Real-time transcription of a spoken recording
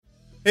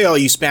Hey all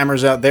you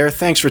spammers out there,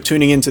 thanks for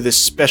tuning into this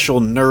special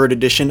nerd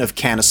edition of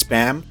Can of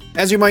Spam.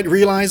 As you might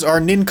realize, our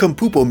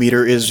nincompoop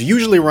meter is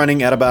usually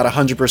running at about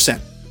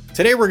 100%.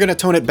 Today we're going to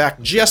tone it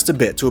back just a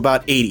bit to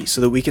about 80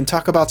 so that we can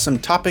talk about some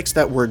topics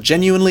that we're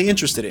genuinely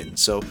interested in,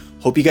 so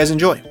hope you guys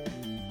enjoy.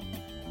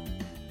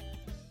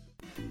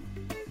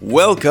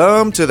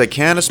 Welcome to the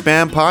Can of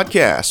Spam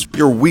podcast,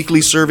 your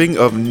weekly serving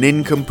of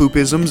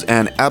nincompoopisms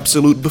and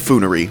absolute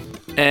buffoonery.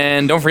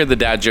 And don't forget the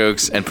dad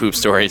jokes and poop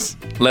stories.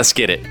 Let's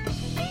get it.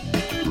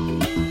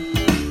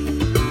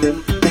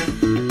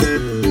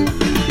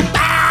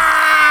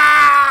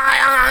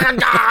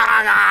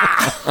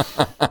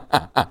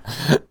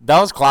 That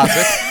was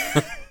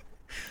classic.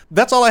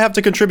 That's all I have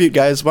to contribute,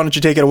 guys. Why don't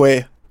you take it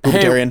away,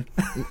 Poopitarian?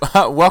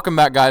 Hey, welcome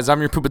back, guys. I'm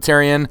your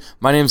Poopitarian.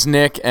 My name's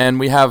Nick, and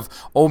we have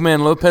Old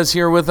Man Lopez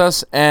here with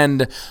us.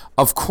 And,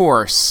 of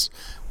course,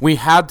 we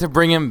had to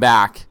bring him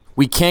back.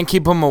 We can't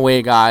keep him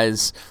away,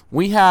 guys.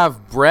 We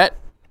have Bret,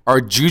 our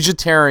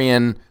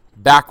Jujitarian,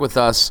 back with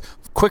us.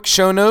 Quick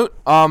show note.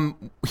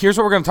 Here's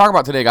what we're going to talk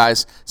about today,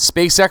 guys.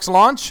 SpaceX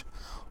launch.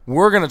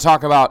 We're going to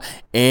talk about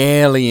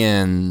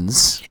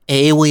aliens.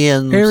 And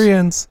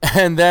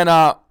then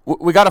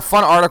we got a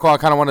fun article I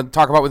kind of want to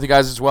talk about with you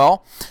guys as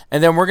well.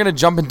 And then we're going to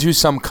jump into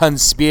some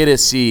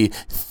conspiracy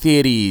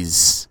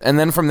theories. And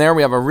then from there,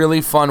 we have a really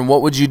fun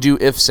What Would You Do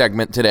If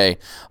segment today.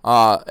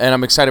 And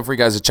I'm excited for you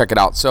guys to check it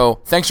out.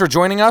 So thanks for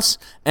joining us.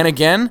 And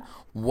again,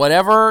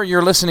 whatever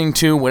you're listening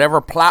to,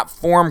 whatever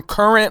platform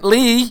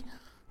currently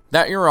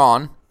that you're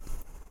on,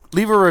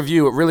 leave a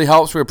review. It really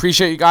helps. We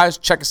appreciate you guys.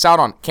 Check us out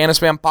on Can of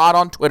Spam Pod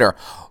on Twitter.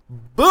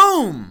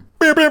 Boom!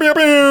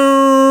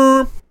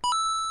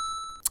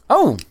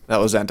 Oh.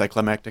 That was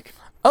anticlimactic.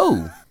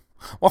 Oh.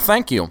 Well,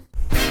 thank you.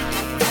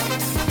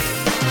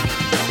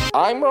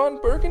 I'm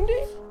Ron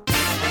Burgundy.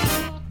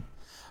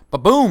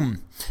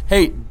 Ba-boom.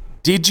 Hey,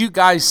 did you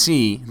guys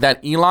see that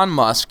Elon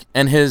Musk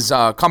and his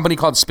company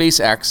called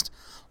SpaceX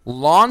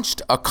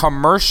launched a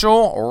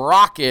commercial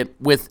rocket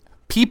with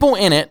people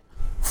in it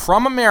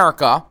from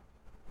America,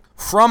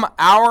 from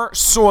our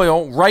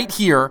soil right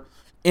here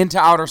into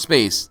outer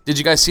space? Did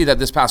you guys see that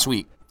this past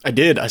week? I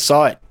did. I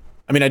saw it.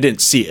 I mean, I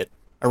didn't see it.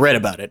 I read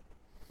about it.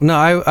 No,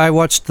 I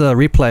watched the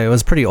replay. It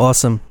was pretty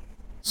awesome.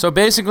 So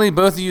basically,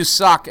 both of you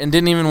suck and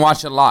didn't even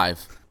watch it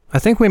live. I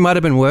think we might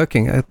have been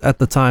working at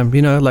the time,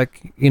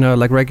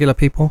 like regular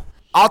people.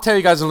 I'll tell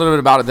you guys a little bit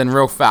about it then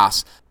real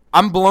fast.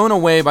 I'm blown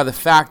away by the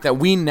fact that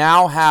we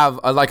now have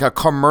a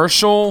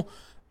commercial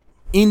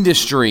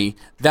industry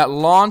that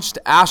launched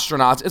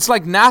astronauts. It's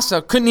like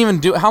NASA couldn't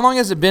even do. How long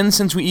has it been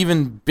since we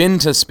even been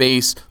to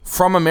space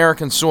from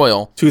American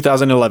soil?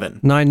 2011.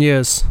 9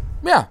 years.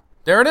 Yeah,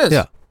 there it is.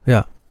 Yeah.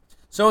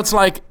 So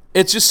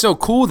it's just so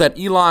cool that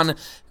Elon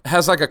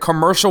has like a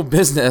commercial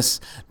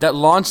business that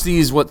launched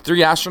these 3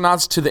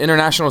 astronauts to the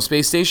International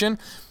Space Station.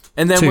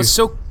 And then 2. what's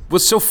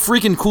so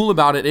freaking cool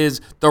about it is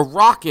the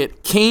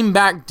rocket came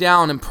back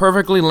down and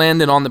perfectly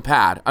landed on the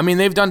pad. I mean,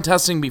 they've done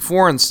testing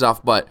before and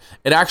stuff, but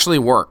it actually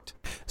worked.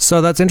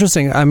 So that's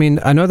interesting. I mean,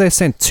 I know they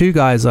sent 2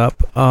 guys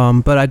up,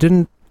 but I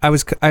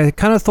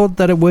kind of thought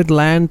that it would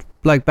land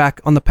like back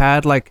on the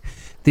pad like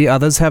the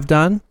others have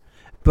done,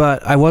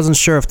 but I wasn't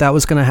sure if that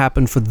was going to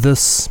happen for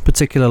this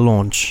particular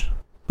launch.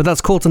 But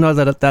that's cool to know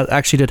that that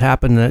actually did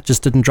happen and it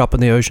just didn't drop in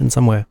the ocean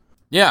somewhere.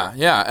 Yeah.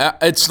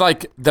 It's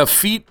like the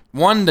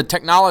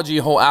technology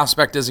whole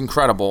aspect is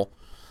incredible.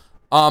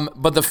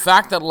 But the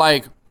fact that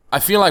I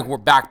feel like we're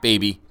back,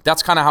 baby.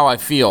 That's kind of how I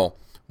feel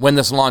when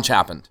this launch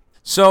happened.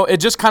 So it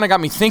just kind of got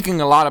me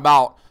thinking a lot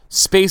about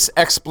space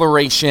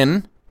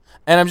exploration.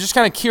 And I'm just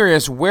kind of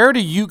curious, where do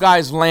you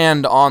guys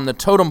land on the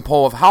totem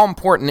pole of how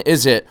important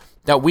is it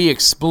that we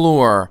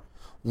explore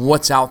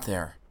what's out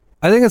there?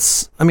 I think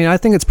it's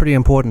pretty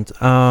important.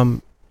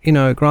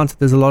 Granted,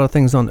 there's a lot of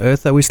things on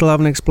Earth that we still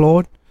haven't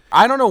explored.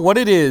 I don't know what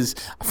it is.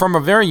 From a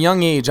very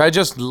young age, I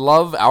just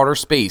love outer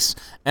space.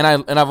 And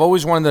I've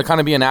always wanted to kind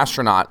of be an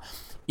astronaut.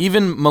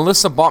 Even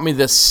Melissa bought me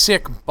this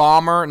sick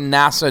bomber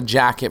NASA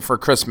jacket for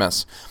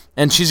Christmas.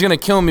 And she's going to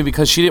kill me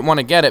because she didn't want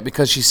to get it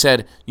because she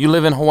said, you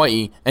live in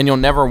Hawaii and you'll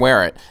never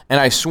wear it.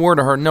 And I swore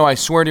to her, no, I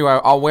swear to you,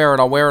 I'll wear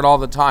it. I'll wear it all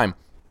the time.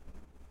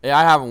 Yeah,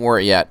 I haven't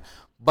worn it yet,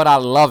 but I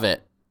love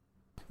it.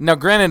 Now,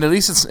 granted, at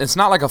least it's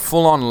not like a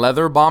full-on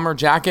leather bomber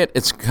jacket.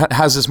 It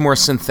has this more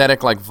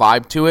synthetic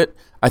vibe to it.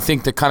 I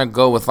think to kind of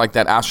go with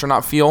that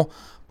astronaut feel.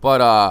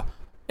 But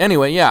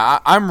anyway, yeah,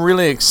 I'm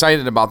really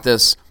excited about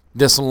this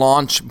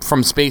launch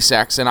from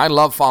SpaceX, and I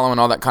love following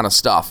all that kind of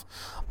stuff.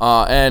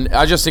 And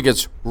I just think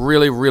it's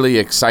really, really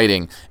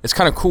exciting. It's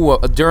kind of cool.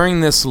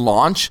 During this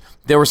launch,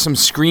 there were some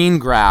screen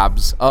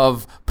grabs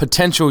of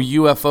potential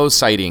UFO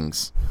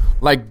sightings.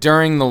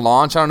 During the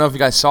launch, I don't know if you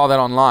guys saw that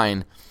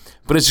online,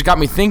 but it just got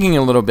me thinking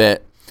a little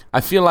bit.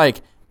 I feel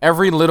like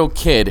every little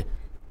kid,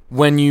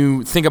 when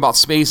you think about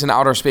space and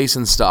outer space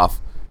and stuff,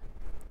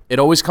 it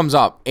always comes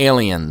up,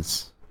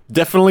 aliens.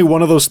 Definitely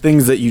one of those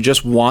things that you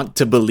just want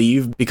to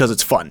believe because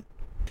it's fun.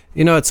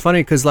 It's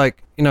funny because,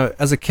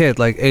 as a kid,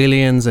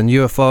 aliens and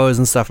UFOs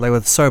and stuff,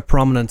 were so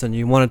prominent and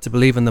you wanted to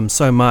believe in them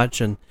so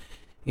much. And,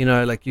 You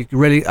know, like you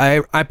really,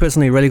 I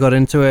personally really got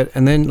into it.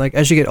 And then like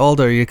as you get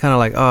older, you're kind of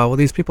like, oh, well,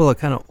 these people are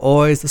kind of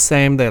always the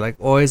same. They're like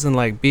always in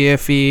like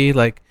BFE,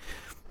 like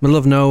middle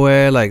of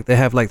nowhere. Like they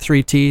have like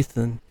 3 teeth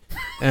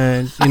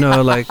and you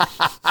know, like,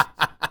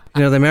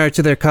 you know, they're married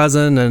to their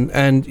cousin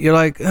and you're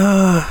like,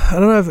 I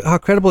don't know how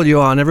credible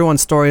you are. And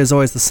everyone's story is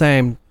always the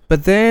same.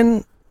 But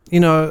then, you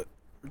know,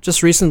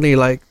 just recently,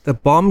 like the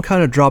bomb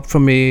kind of dropped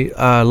for me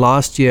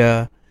last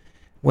year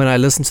when I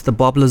listened to the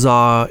Bob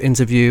Lazar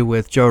interview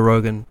with Joe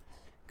Rogan.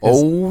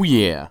 Oh,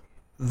 yeah.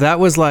 That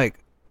was like,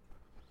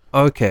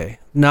 okay.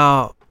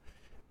 Now,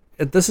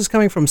 this is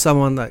coming from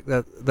someone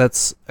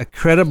that's a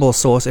credible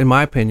source, in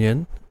my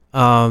opinion.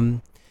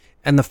 And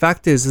the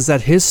fact is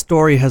that his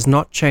story has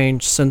not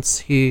changed since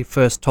he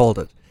first told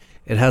it.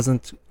 It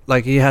hasn't,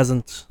 like, he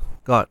hasn't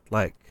got,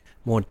 like,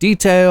 more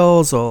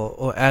details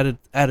or added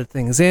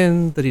things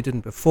in that he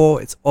didn't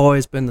before. It's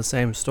always been the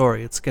same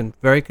story. It's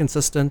very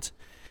consistent,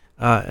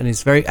 and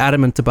he's very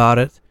adamant about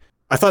it.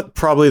 I thought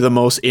probably the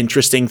most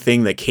interesting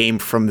thing that came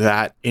from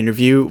that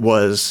interview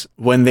was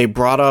when they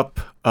brought up,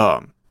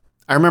 I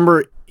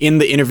remember in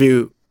the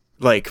interview,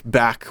 like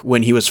back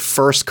when he was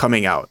first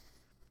coming out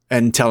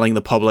and telling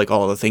the public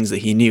all the things that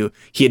he knew,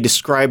 he had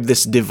described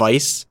this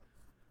device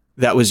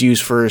that was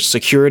used for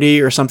security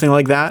or something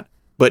like that.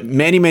 But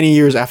many, many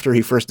years after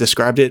he first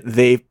described it,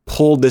 they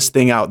pulled this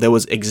thing out that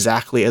was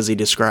exactly as he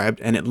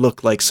described, and it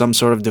looked like some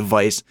sort of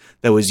device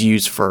that was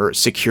used for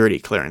security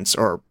clearance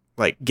or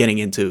like getting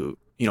into,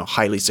 you know,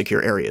 highly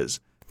secure areas.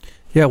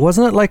 Yeah,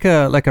 wasn't it like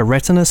a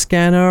retina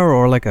scanner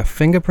or like a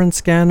fingerprint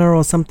scanner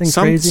or something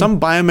crazy? Some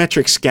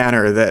biometric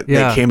scanner that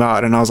came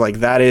out, and I was like,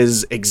 that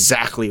is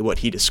exactly what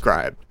he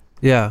described.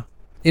 Yeah.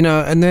 You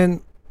know, and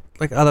then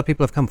like other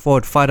people have come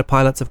forward, fighter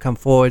pilots have come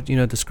forward, you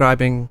know,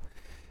 describing,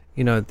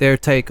 you know, their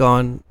take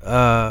on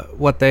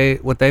what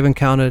they've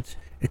encountered.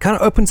 It kind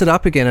of opens it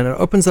up again, and it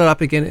opens it up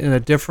again in a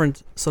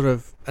different sort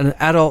of an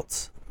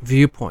adult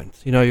viewpoint.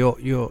 You know,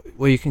 you're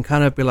where you can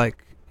kind of be like,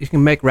 you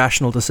can make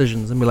rational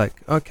decisions and be like,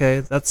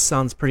 okay, that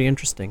sounds pretty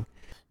interesting.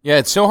 Yeah,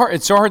 it's so hard.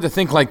 It's so hard to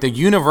think like the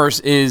universe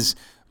is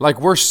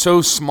like we're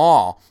so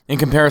small in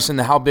comparison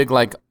to how big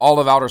like all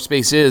of outer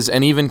space is,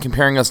 and even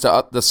comparing us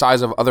to the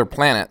size of other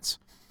planets.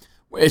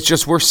 It's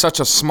just we're such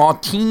a small,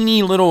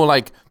 teeny little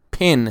like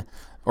pin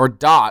or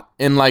dot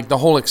in like the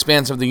whole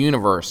expanse of the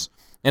universe,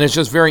 and it's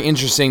just very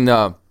interesting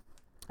to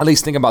at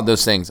least think about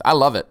those things. I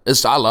love it.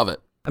 I love it.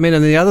 I mean,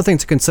 and the other thing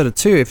to consider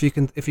too, if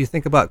you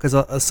think about,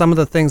 because some of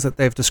the things that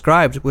they've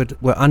described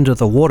were under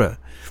the water.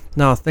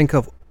 Now think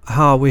of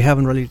how we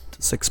haven't really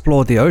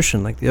explored the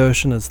ocean. Like the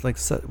ocean is like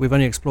we've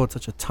only explored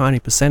such a tiny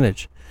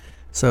percentage.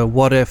 So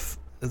what if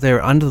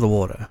they're under the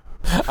water?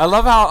 I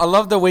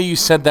love the way you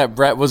said that,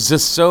 Bret, was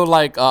just so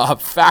like a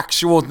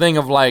factual thing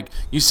of like,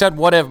 you said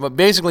what if, but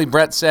basically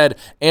Bret said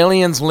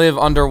aliens live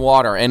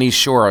underwater and he's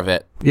sure of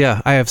it.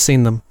 Yeah, I have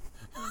seen them.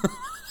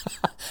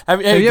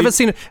 Have you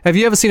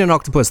ever seen an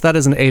octopus? That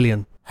is an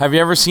alien. Have you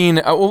ever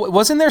seen,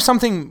 wasn't there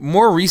something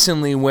more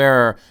recently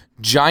where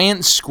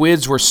giant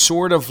squids were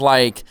sort of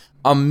like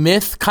a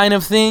myth kind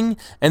of thing,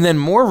 and then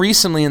more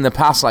recently in the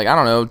past, like, I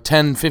don't know,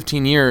 10,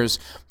 15 years,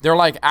 they're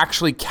like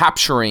actually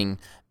capturing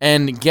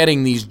and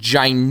getting these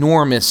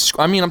ginormous,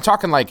 I mean, I'm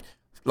talking like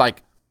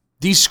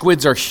these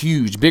squids are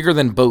huge, bigger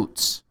than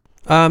boats.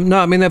 No,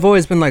 I mean, it's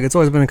always been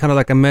kind of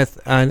like a myth,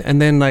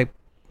 and then like,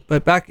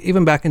 but back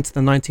into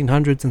the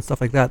 1900s and stuff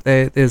like that,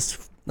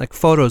 there's like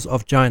photos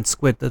of giant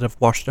squid that have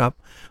washed up,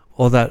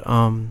 or that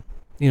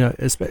you know,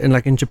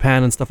 in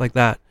Japan and stuff like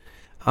that.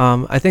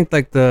 I think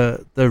like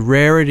the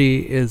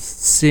rarity is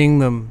seeing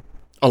them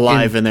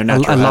alive in their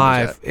natural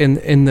habitat.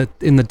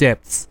 in the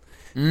depths.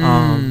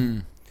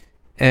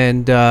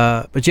 And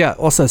but yeah,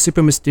 also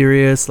super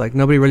mysterious. Like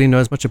nobody really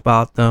knows much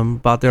about them,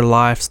 about their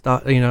life,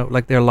 you know,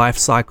 like their life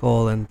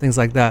cycle and things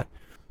like that.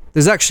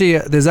 There's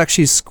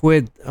actually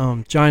squid,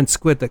 giant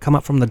squid that come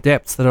up from the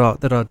depths that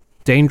are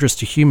dangerous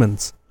to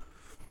humans.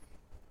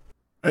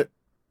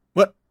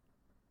 What?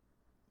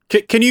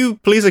 Can you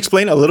please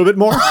explain a little bit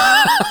more?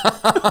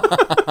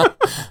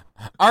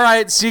 All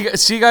right, see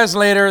you guys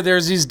later.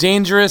 There's these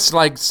dangerous,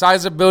 like,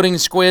 size of building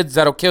squids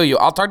that'll kill you.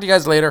 I'll talk to you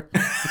guys later.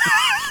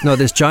 No,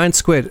 there's giant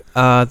squid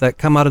that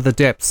come out of the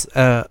depths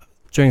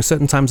during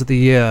certain times of the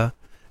year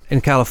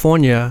in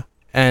California,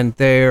 and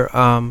they're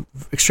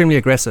extremely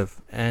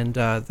aggressive, and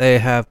they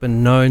have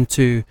been known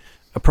to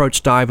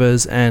approach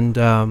divers, and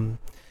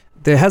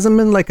there hasn't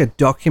been like a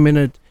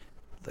documented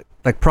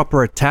like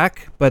proper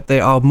attack, but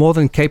they are more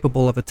than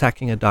capable of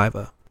attacking a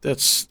diver.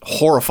 That's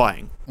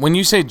horrifying. When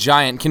you say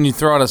giant, can you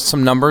throw out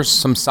some numbers,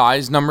 some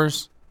size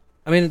numbers?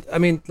 I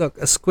mean, look,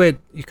 a squid,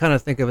 you kind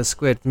of think of a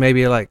squid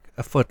maybe like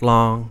a foot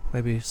long,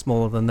 maybe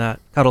smaller than that.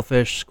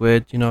 Cuttlefish,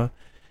 squid, you know.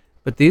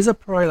 But these are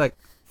probably like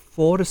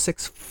 4 to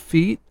 6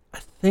 feet, I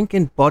think,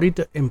 in body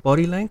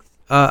length.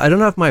 I don't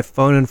have my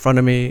phone in front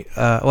of me.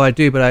 Well, I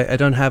do, but I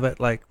don't have it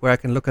like where I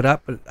can look it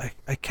up. But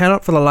I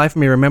cannot for the life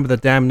of me remember the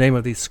damn name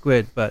of these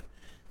squid. But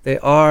they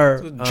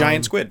are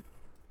giant squid.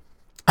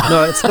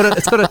 No, it's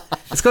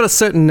got a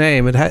certain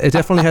name. It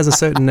definitely has a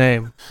certain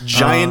name.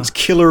 Giant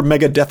killer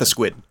mega death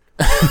squid.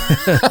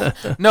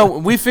 No,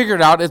 we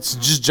figured out it's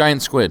just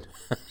giant squid.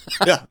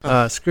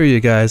 Yeah. Screw you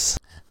guys.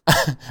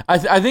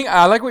 I think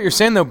I like what you're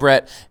saying though,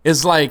 Brett.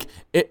 Is like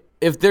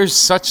if there's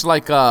such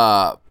like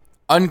a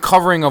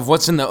uncovering of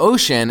what's in the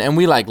ocean, and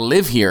we like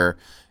live here,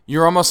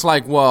 you're almost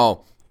like,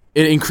 well,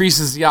 it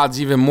increases the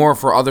odds even more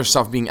for other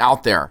stuff being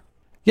out there.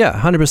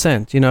 Yeah,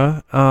 100%. You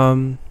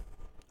know,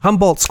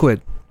 Humboldt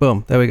squid.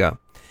 Boom. There we go.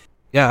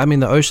 Yeah, I mean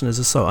the ocean is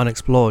just so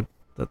unexplored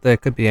that there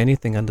could be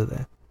anything under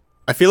there.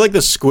 I feel like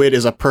the squid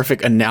is a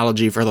perfect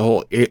analogy for the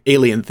whole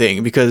alien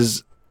thing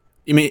because,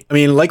 I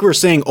mean, like we were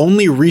saying,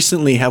 only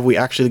recently have we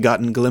actually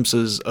gotten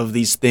glimpses of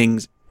these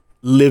things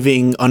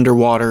living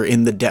underwater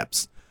in the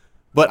depths.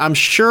 But I'm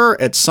sure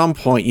at some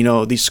point, you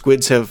know, these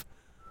squids have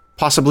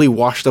possibly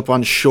washed up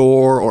on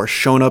shore or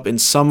shown up in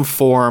some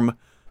form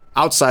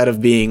outside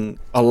of being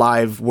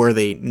alive where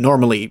they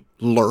normally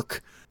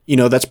lurk. You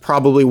know, that's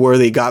probably where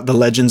they got the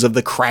legends of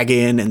the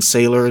Kraken and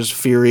sailors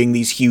fearing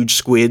these huge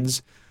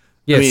squids.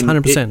 Yes,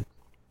 100%. It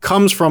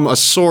comes from a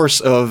source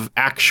of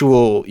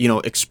actual, you know,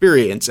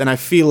 experience. And I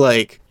feel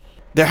like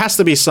there has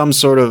to be some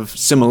sort of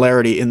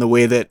similarity in the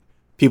way that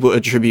people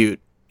attribute,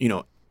 you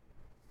know,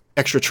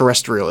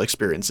 extraterrestrial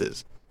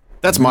experiences.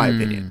 That's my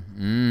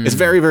opinion. It's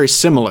very, very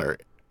similar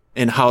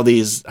in how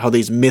these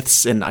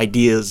myths and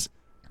ideas,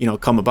 you know,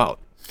 come about.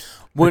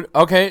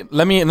 Okay,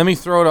 let me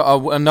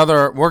throw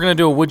another. We're gonna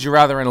do a would you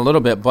rather in a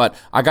little bit, but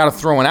I gotta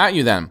throw one at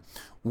you then.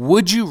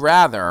 Would you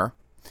rather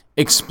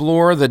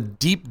explore the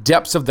deep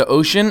depths of the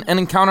ocean and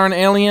encounter an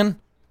alien,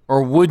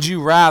 or would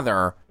you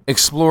rather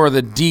explore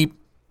the deep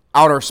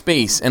outer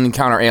space and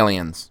encounter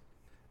aliens?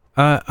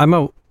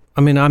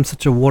 I'm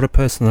such a water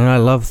person, and I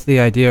love the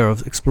idea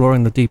of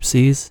exploring the deep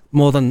seas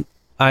more than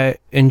I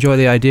enjoy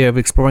the idea of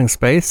exploring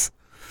space.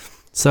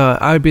 So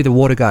I would be the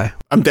water guy.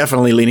 I'm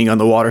definitely leaning on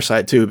the water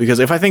side too, because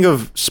if I think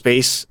of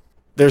space,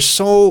 there's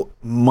so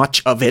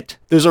much of it.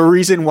 There's a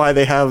reason why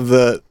they have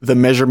the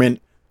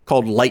measurement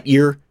called light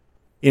year,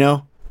 you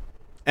know?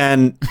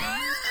 And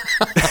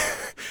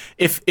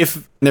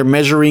if they're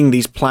measuring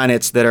these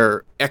planets that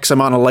are X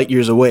amount of light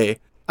years away,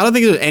 I don't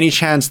think there's any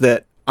chance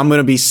that I'm going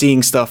to be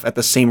seeing stuff at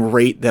the same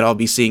rate that I'll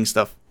be seeing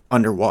stuff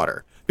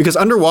underwater. Because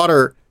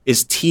underwater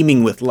is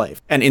teeming with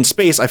life. And in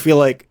space, I feel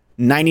like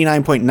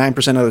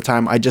 99.9% of the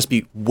time, I'd just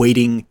be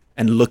waiting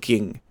and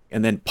looking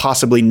and then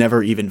possibly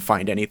never even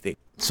find anything.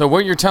 So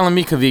what you're telling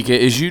me, Kawika,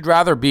 is you'd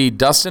rather be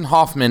Dustin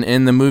Hoffman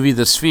in the movie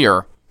The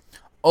Sphere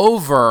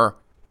over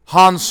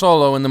Han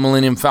Solo in the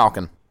Millennium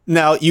Falcon.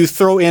 Now, you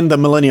throw in the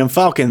Millennium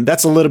Falcon,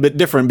 that's a little bit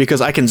different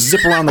because I can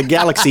zip around the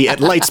galaxy at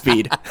light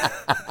speed.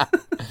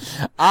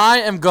 I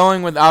am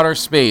going with outer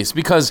space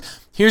because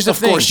here's the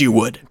thing. Of course you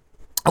would.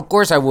 Of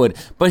course I would.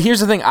 But here's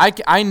the thing.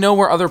 I know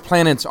where other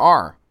planets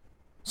are.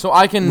 So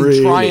I can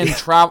try and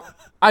travel.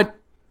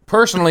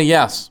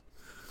 Yes.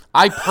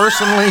 I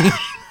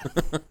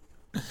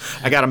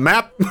got a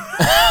map, and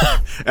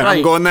right.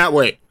 I'm going that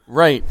way.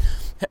 Right.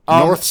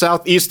 North,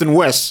 south, east, and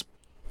west.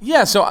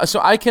 Yeah, so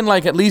I can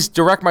like at least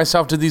direct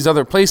myself to these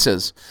other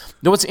places.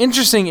 Now, what's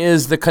interesting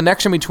is the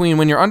connection between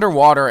when you're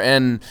underwater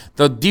and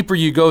the deeper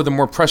you go, the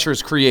more pressure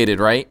is created,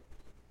 right?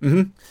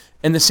 Mm-hmm.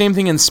 And the same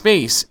thing in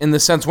space, in the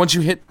sense once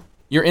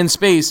you're in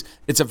space,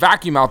 it's a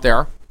vacuum out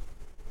there.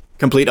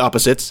 Complete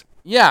opposites.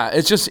 Yeah,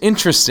 it's just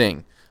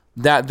interesting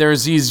that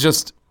there's these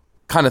just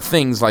kind of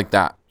things like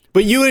that.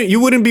 But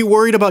you wouldn't be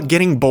worried about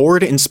getting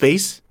bored in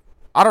space?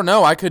 I don't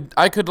know. I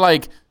could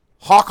like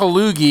hawk a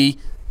loogie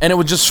and it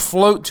would just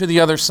float to the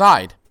other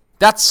side.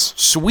 That's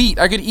sweet.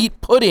 I could eat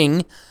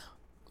pudding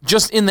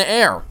just in the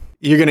air.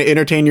 You're going to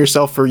entertain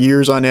yourself for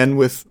years on end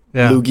with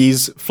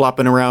loogies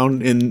flopping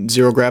around in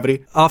zero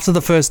gravity? After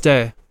the first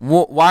day.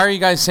 Why are you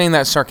guys saying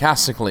that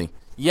sarcastically?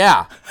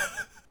 Yeah.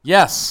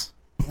 Yes.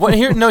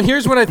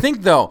 Here's what I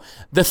think, though.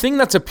 The thing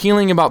that's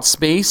appealing about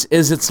space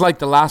is it's like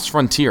the last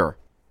frontier.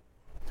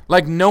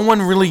 Like, no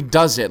one really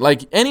does it.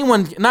 Like,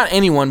 not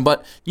anyone,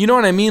 but you know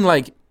what I mean?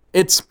 Like,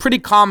 it's pretty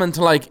common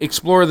to, like,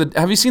 explore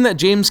have you seen that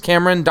James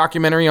Cameron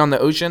documentary on the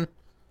ocean?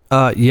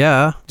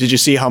 Yeah. Did you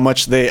see how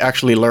much they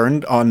actually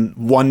learned on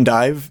one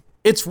dive?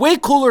 It's way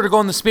cooler to go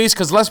into space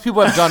because less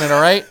people have done it,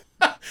 all right?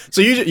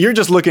 So you're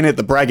just looking at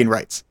the bragging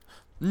rights.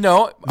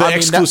 No.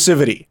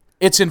 Exclusivity.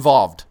 It's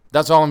involved.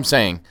 That's all I'm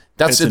saying.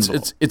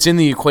 It's in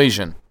the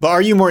equation. But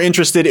are you more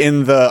interested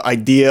in the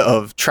idea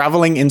of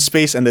traveling in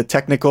space and the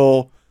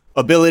technical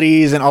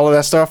abilities and all of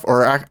that stuff,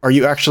 or are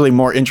you actually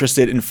more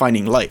interested in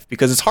finding life?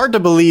 Because it's hard to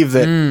believe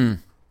that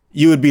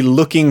you would be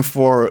looking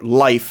for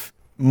life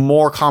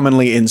more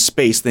commonly in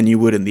space than you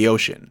would in the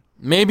ocean.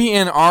 Maybe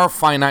in our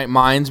finite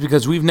minds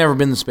because we've never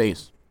been to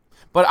space.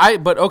 But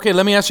okay,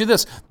 let me ask you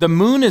this. The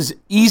moon is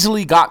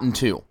easily gotten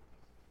to.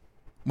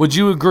 Would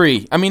you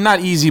agree? I mean,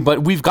 not easy,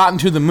 but we've gotten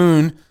to the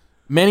moon.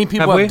 Many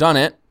people have done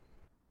it.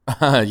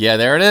 Yeah,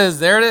 there it is.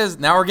 There it is.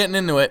 Now we're getting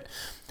into it.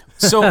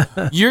 So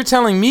you're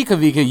telling me,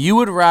 Kawika, you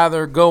would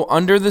rather go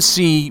under the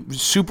sea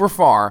super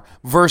far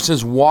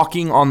versus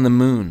walking on the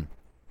moon?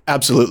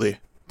 Absolutely.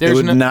 There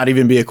would not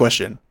even be a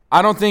question.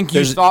 I don't think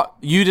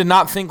you did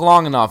not think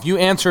long enough. You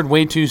answered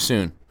way too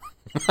soon.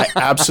 I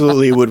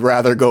absolutely would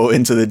rather go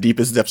into the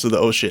deepest depths of the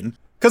ocean.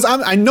 Because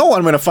I know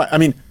I'm going to find... I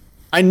mean,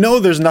 I know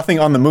there's nothing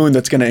on the moon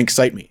that's going to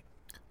excite me.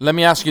 Let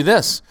me ask you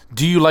this.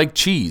 Do you like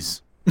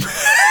cheese?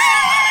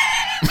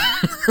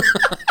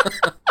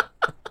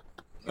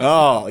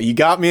 Oh, you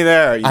got me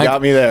there. You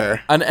got me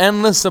there. An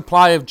endless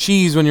supply of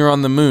cheese when you're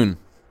on the moon.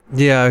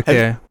 Yeah,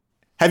 okay.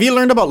 Have you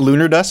learned about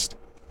lunar dust?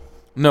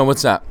 No,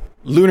 what's that?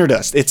 Lunar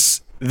dust.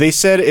 They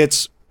said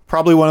it's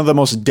probably one of the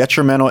most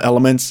detrimental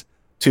elements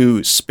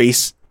to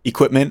space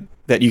equipment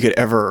that you could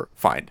ever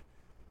find.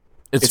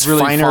 It's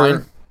really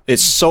fine.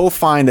 It's so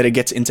fine that it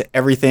gets into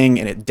everything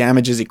and it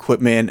damages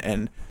equipment.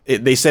 And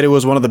they said it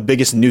was one of the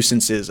biggest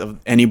nuisances of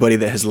anybody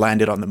that has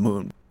landed on the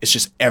moon. It's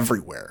just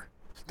everywhere.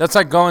 That's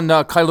like going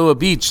to Kailua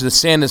Beach. The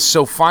sand is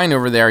so fine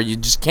over there, you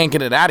just can't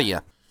get it out of you.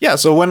 Yeah,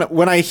 so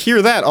when I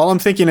hear that, all I'm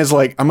thinking is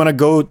like, I'm going to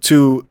go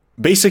to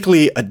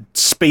basically a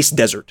space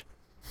desert.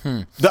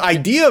 The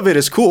idea of it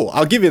is cool.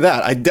 I'll give you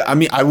that. I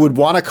mean, I would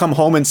want to come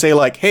home and say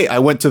like, hey, I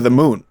went to the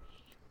moon.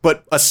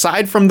 But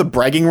aside from the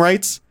bragging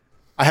rights,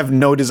 I have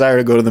no desire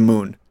to go to the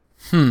moon.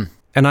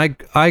 And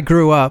I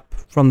grew up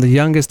from the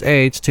youngest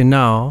age to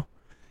now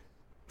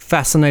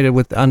fascinated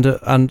with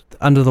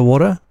under the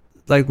water.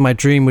 Like my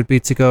dream would be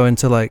to go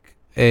into like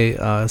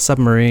a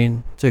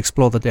submarine to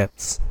explore the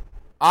depths.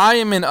 I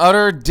am in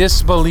utter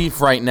disbelief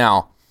right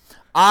now.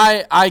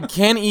 I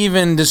can't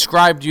even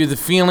describe to you the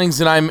feelings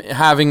that I'm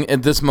having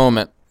at this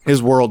moment.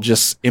 His world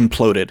just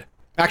imploded.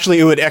 Actually,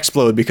 it would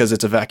explode because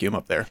it's a vacuum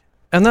up there.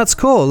 And that's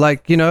cool.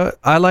 Like, you know,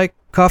 I like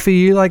coffee,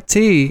 you like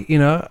tea, you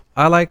know,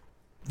 I like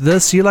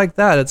this, you like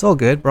that. It's all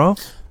good, bro.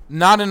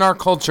 Not in our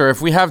culture.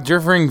 If we have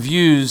differing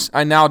views,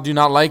 I now do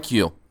not like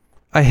you.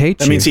 I hate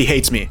you. That means he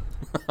hates me.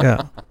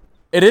 Yeah.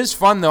 It is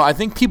fun, though. I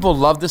think people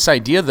love this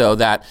idea, though,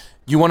 that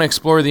you want to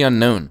explore the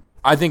unknown.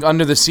 I think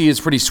under the sea is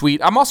pretty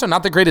sweet. I'm also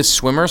not the greatest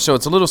swimmer, so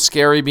it's a little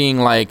scary being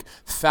like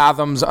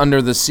fathoms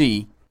under the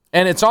sea.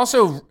 And it's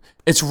also,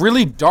 it's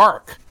really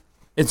dark.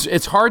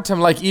 It's hard to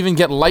like even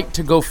get light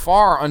to go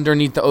far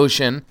underneath the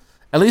ocean.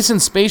 At least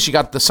in space, you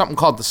got something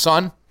called the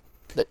sun.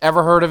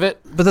 Ever heard of it?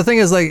 But the thing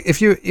is, like,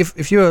 if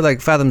you were like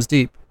fathoms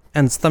deep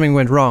and something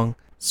went wrong,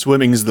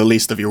 Swimming is the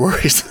least of your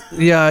worries.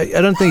 yeah,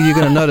 I don't think you're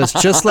gonna notice.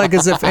 Just like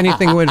as if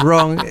anything went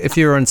wrong if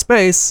you were in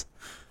space,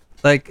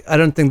 like I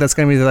don't think that's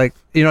gonna be like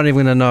you're not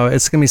even gonna know.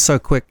 It's gonna be so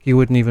quick you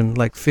wouldn't even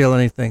like feel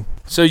anything.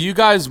 So you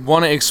guys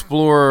want to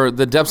explore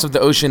the depths of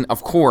the ocean,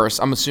 of course,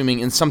 I'm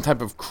assuming, in some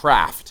type of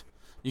craft.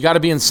 You got to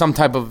be in some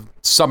type of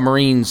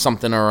submarine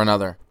something or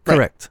another.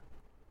 Correct.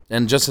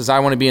 And just as I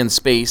want to be in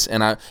space,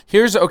 and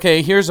here's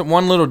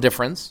one little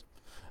difference.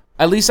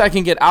 At least I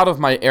can get out of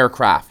my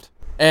aircraft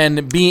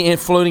and be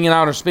floating in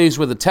outer space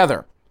with a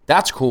tether.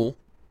 That's cool.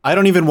 I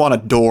don't even want a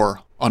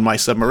door on my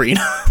submarine.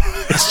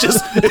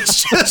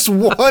 It's just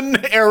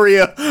one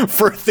area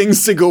for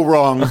things to go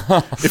wrong.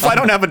 If I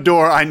don't have a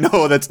door, I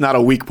know that's not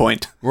a weak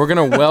point. We're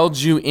going to weld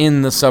you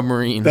in the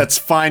submarine. That's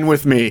fine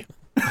with me.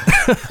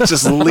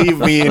 Just leave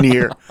me in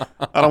here.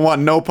 I don't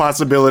want no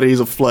possibilities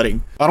of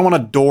flooding. I don't want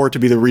a door to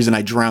be the reason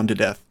I drown to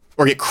death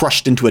or get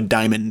crushed into a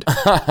diamond.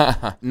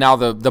 Now,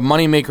 the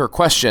moneymaker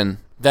question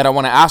that I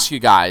want to ask you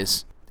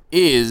guys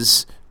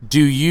is,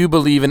 do you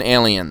believe in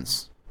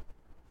aliens?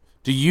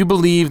 Do you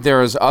believe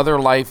there is other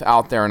life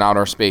out there in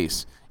outer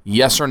space?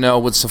 Yes or no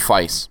would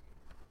suffice.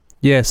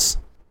 Yes.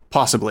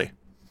 Possibly.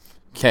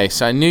 Okay,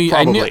 so I knew.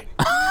 Probably.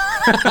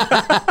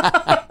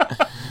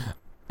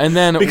 And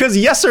then because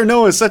yes or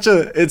no is such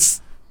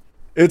it's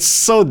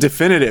so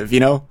definitive, you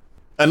know?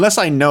 Unless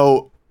I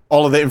know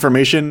all of the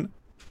information,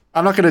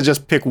 I'm not going to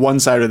just pick one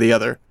side or the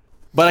other.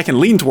 But I can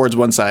lean towards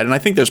one side, and I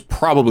think there's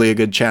probably a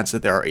good chance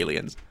that there are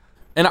aliens.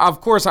 And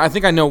of course, I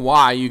think I know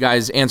why you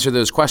guys answer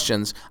those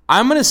questions.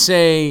 I'm going to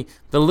say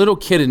the little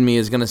kid in me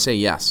is going to say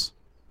yes.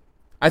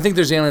 I think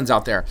there's aliens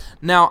out there.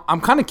 Now,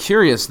 I'm kind of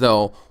curious,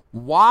 though.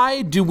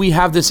 Why do we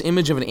have this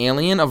image of an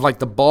alien of like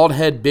the bald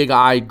head,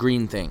 big-eyed,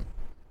 green thing?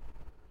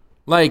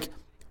 Like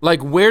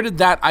where did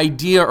that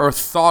idea or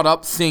thought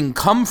up thing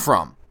come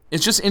from?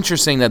 It's just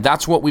interesting that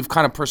that's what we've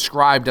kind of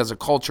prescribed as a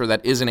culture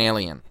that is an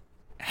alien.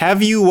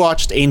 Have you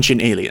watched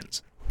Ancient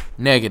Aliens?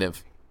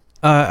 Negative.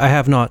 I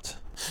have not.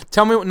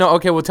 Tell me,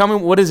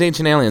 what is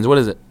Ancient Aliens? What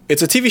is it?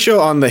 It's a TV show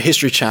on the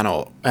History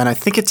Channel, and I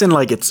think it's in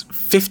like its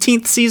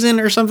 15th season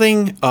or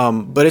something.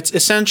 But it's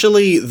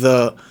essentially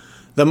the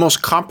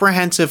most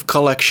comprehensive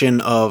collection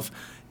of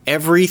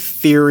every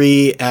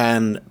theory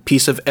and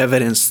piece of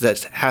evidence that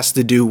has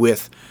to do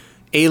with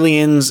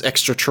aliens,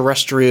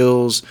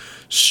 extraterrestrials,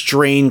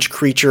 strange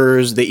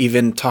creatures. They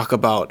even talk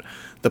about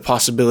the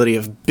possibility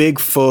of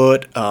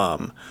Bigfoot,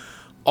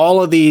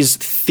 all of these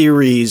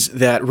theories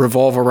that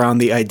revolve around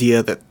the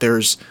idea that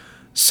there's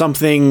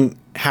something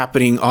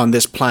happening on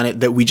this planet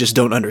that we just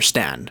don't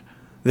understand,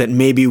 that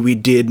maybe we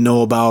did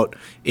know about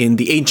in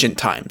the ancient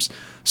times.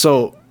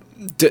 So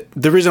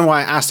the reason why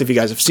I asked if you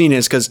guys have seen it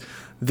is because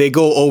they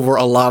go over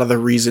a lot of the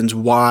reasons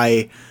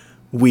why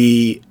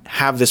we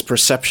have this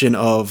perception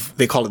of,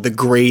 they call it the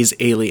Gray's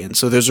alien.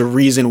 So there's a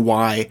reason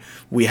why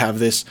we have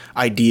this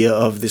idea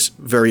of this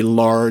very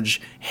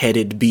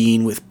large-headed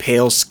being with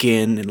pale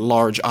skin and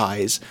large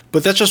eyes.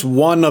 But that's just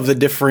one of the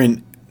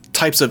different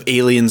types of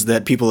aliens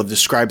that people have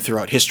described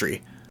throughout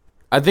history.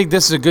 I think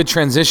this is a good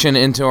transition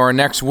into our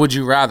next Would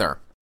You Rather.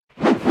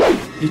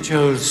 He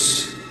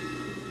chose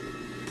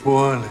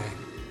poorly.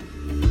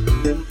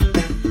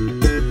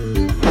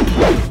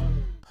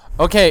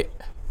 Okay,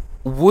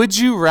 would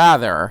you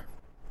rather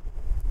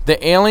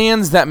the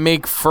aliens that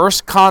make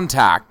first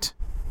contact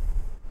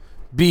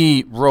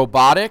be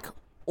robotic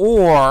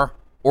or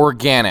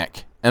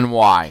organic, and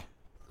why?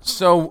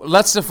 So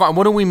let's define,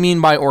 what do we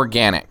mean by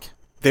organic?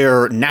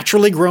 They're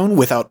naturally grown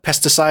without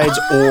pesticides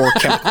or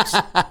chemicals.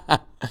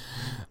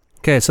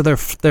 Okay, so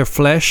they're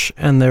flesh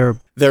and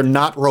They're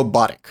not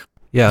robotic.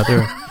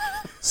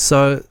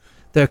 so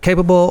they're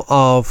capable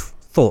of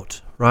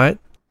thought, right?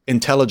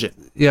 Intelligent.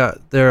 Yeah,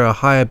 they're a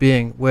higher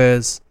being.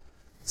 Whereas,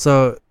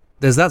 so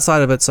there's that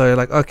side of it. So you're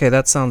like, okay,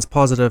 that sounds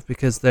positive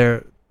because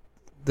they're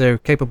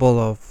capable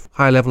of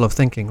high level of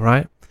thinking,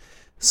 right?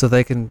 So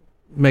they can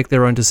make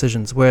their own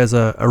decisions. Whereas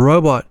a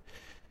robot,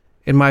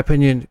 in my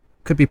opinion,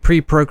 could be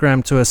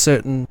pre-programmed to a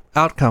certain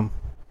outcome.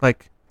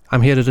 Like,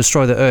 I'm here to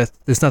destroy the Earth.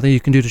 There's nothing you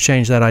can do to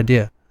change that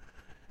idea.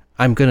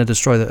 I'm going to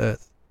destroy the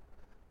Earth.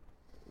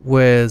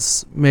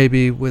 Whereas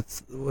maybe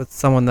with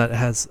someone that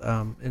has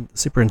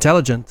super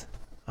intelligent,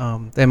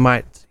 they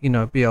might,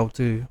 be able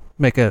to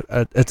make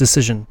a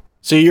decision.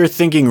 So you're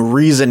thinking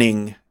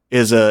reasoning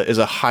is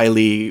a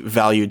highly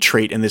valued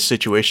trait in this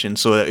situation.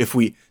 So that if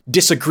we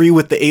disagree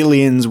with the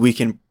aliens, we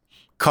can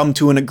come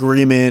to an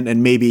agreement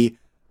and maybe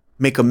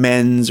make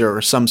amends or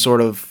some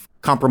sort of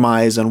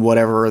compromise on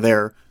whatever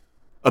their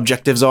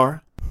objectives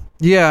are.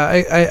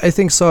 Yeah, I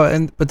think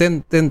so. But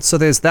then so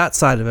there's that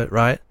side of it,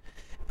 right?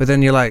 But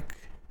then you're like,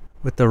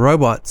 with the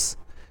robots,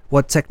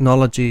 what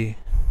technology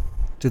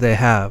do they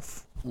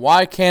have?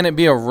 Why can't it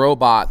be a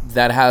robot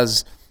that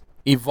has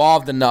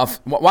evolved enough?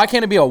 Why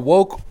can't it be a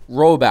woke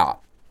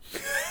robot?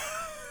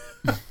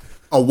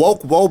 A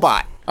woke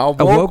robot.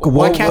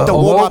 Why can't the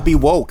robot be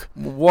woke?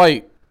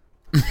 Wait.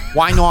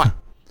 Why not?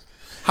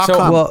 How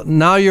come? Well,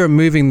 now you're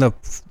moving the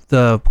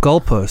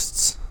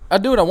goalposts. I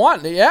do what I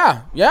want.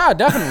 Yeah,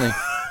 definitely.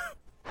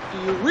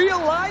 Do you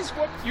realize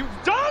what you've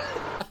done?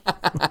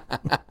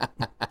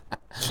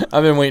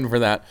 I've been waiting for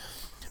that.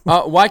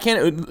 Why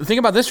can't think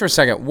about this for a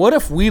second? What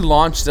if we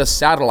launched a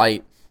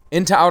satellite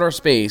into outer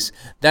space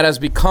that has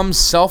become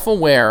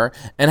self-aware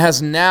and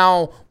has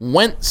now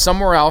went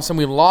somewhere else and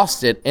we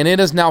lost it, and it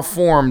has now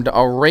formed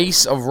a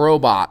race of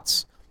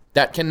robots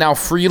that can now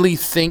freely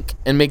think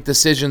and make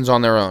decisions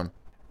on their own?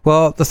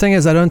 Well, the thing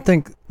is, I don't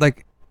think,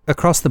 like,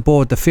 across the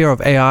board, the fear of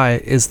AI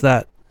is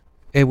that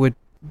it would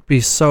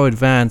be so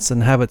advanced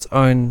and have its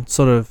own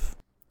sort of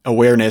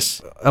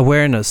awareness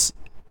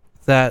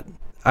that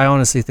I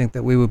honestly think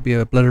that we would be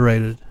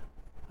obliterated.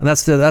 And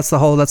that's the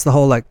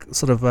whole like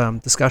sort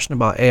of discussion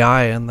about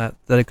AI, and that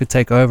it could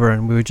take over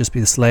and we would just be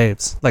the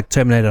slaves, like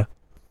Terminator.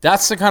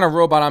 That's the kind of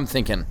robot I'm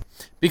thinking.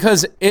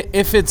 Because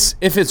if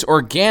it's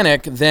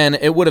organic, then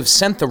it would have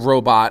sent the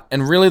robot,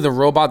 and really the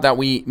robot that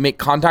we make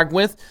contact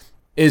with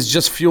is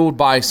just fueled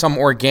by some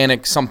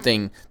organic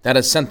something that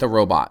has sent the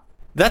robot.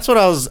 That's what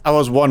I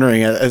was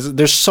wondering.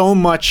 There's so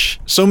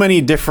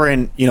many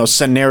different,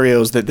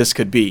 scenarios that this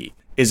could be.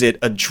 Is it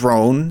a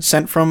drone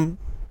sent from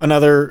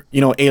another,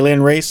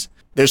 alien race?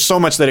 There's so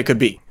much that it could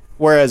be.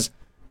 Whereas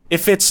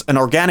if it's an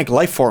organic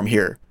life form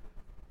here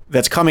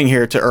that's coming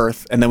here to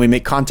Earth and then we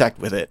make contact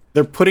with it,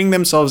 they're putting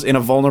themselves in a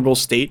vulnerable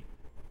state,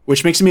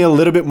 which makes me a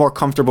little bit more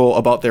comfortable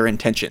about their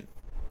intention.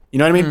 You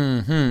know what I mean?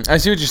 Mm-hmm. I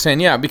see what you're saying.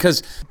 Yeah,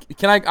 because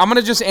I'm going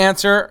to just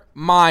answer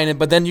mine,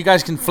 but then you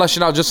guys can flesh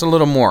it out just a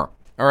little more.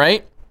 All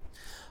right?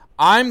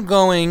 I'm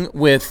going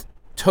with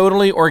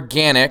totally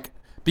organic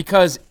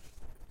because,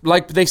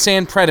 like they say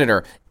in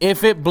Predator,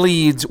 if it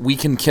bleeds, we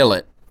can kill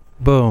it.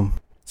 Boom.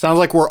 Sounds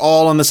like we're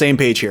all on the same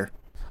page here.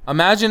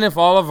 Imagine if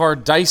all of our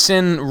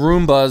Dyson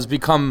Roombas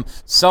become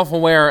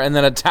self-aware and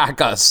then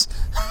attack us.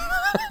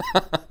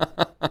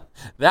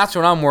 That's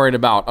what I'm worried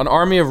about. An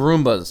army of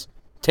Roombas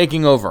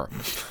taking over.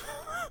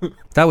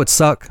 That would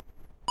suck.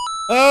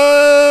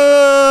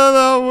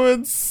 That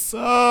would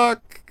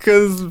suck.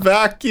 Because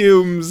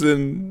vacuums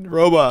and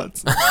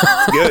robots.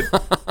 It's good.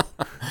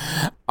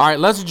 All right,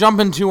 let's jump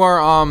into our...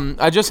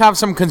 I just have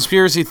some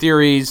conspiracy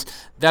theories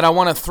that I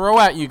want to throw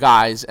at you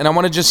guys, and I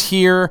want to just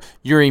hear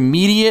your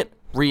immediate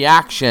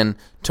reaction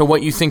to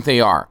what you think they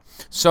are.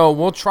 So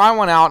we'll try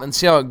one out and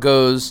see how it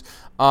goes.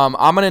 I'm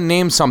going to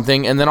name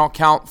something, and then I'll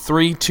count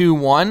 3, 2,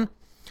 1,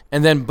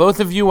 and then both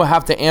of you will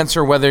have to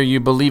answer whether you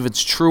believe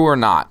it's true or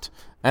not.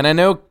 And I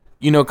know,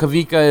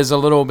 Kawika is a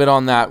little bit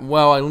on that.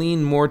 Well, I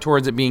lean more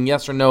towards it being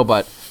yes or no,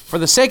 but for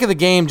the sake of the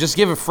game, just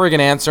give a friggin'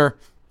 answer.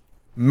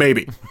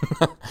 Maybe.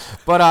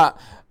 But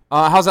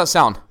how's that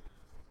sound?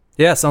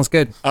 Yeah, sounds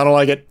good. I don't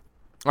like it.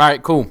 All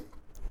right, cool.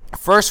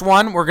 First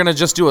one, we're going to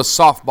just do a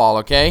softball,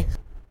 okay?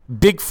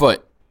 Bigfoot.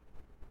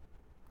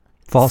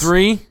 False.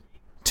 3,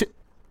 2...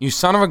 You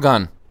son of a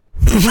gun.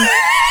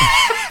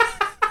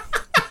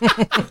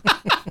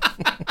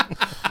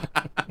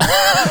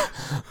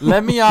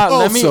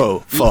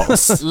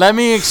 False. Let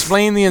me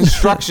explain the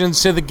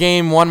instructions to the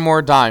game one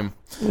more time.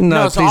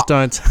 No, please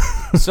don't.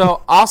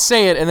 So I'll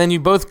say it, and then you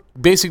both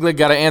basically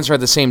got to answer at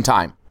the same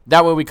time.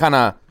 That way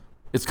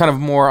it's kind of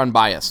more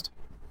unbiased.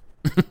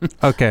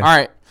 Okay.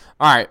 All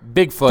right.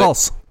 Bigfoot.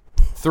 False.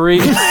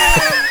 3,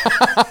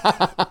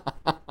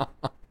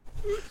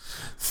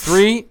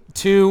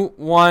 2,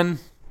 1.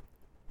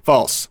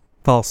 False.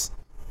 False.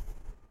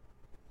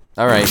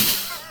 All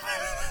right.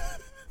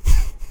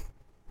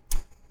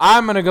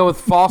 I'm going to go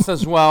with false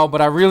as well, but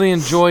I really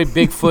enjoy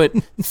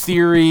Bigfoot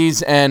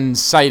theories and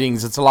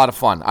sightings. It's a lot of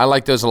fun. I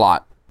like those a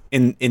lot.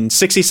 In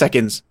 60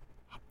 seconds,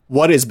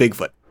 what is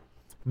Bigfoot?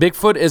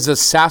 Bigfoot is a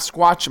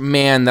Sasquatch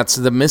man that's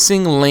the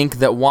missing link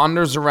that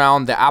wanders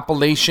around the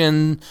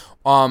Appalachian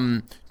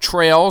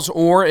trails,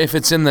 or if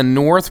it's in the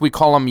north, we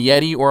call him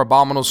Yeti or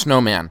Abominable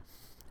Snowman.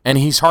 And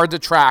he's hard to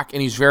track,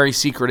 and he's very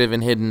secretive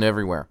and hidden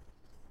everywhere.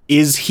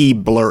 Is he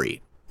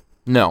blurry?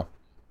 No.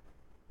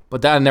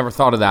 But I never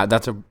thought of that.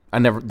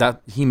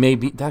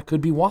 That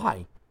could be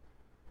why.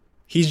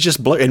 He's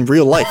just blurry. In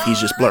real life,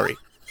 he's just blurry.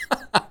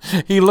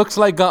 He looks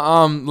like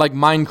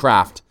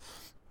Minecraft,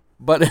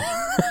 but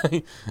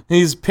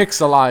he's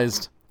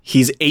pixelized.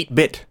 He's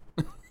 8-bit.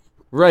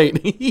 Right.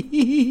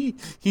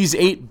 He's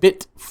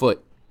 8-bit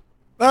foot.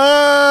 I'm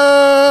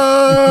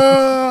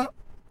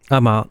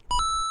out.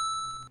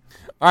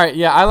 All right,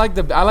 yeah, I like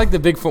the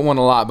Bigfoot one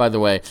a lot, by the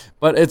way.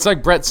 But it's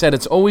like Bret said,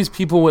 it's always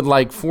people with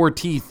like 4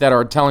 teeth that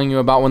are telling you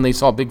about when they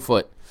saw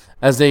Bigfoot,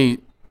 as they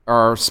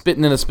are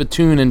spitting in a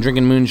spittoon and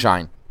drinking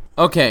moonshine.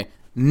 Okay,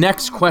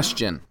 next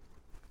question.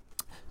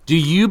 Do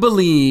you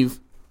believe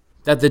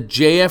that the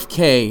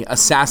JFK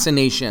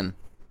assassination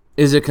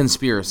is a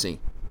conspiracy?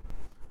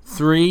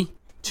 3,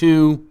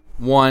 2,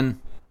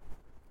 1.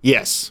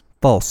 Yes.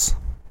 False.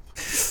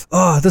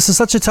 Oh, this is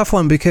such a tough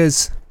one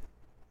because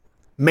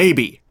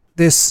maybe.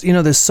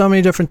 there's so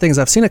many different things.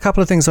 I've seen a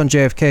couple of things on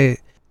JFK.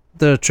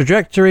 The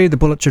trajectory, the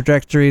bullet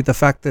trajectory, the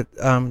fact that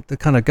the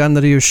kind of gun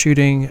that he was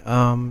shooting,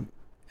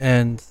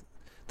 and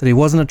that he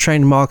wasn't a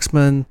trained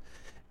marksman,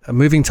 a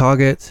moving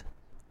target.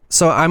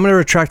 So I'm going to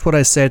retract what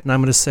I said, and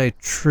I'm going to say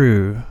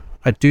true.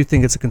 I do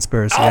think it's a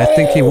conspiracy. I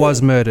think he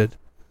was murdered.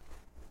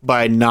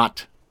 By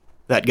not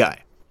that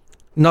guy.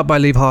 Not by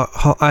Lee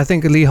I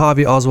think Lee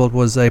Harvey Oswald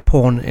was a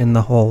pawn in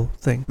the whole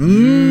thing.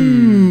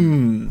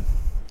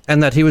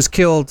 And that he was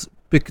killed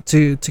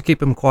to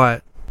keep him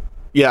quiet.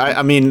 Yeah,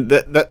 I mean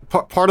that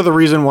part of the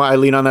reason why I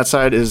lean on that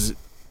side is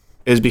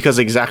because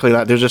exactly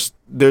that.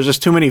 There's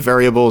just too many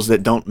variables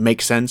that don't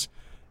make sense,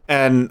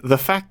 and the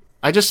fact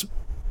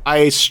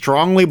I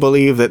strongly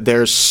believe that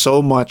there's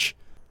so much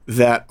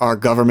that our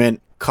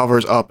government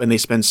covers up, and they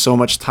spend so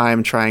much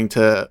time trying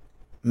to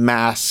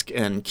mask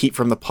and keep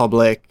from the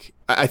public.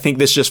 I think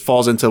this just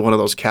falls into one of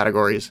those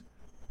categories.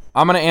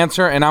 I'm going to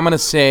answer, and I'm going to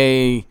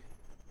say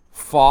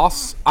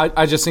false.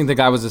 I just think the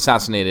guy was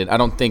assassinated. I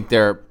don't think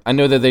I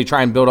know that they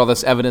try and build all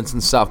this evidence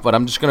and stuff, but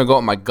I'm just going to go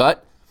with my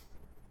gut.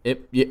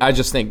 I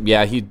just think,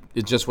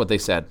 it's just what they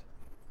said.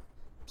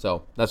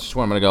 So that's just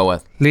what I'm going to go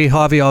with. Lee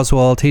Harvey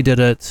Oswald, he did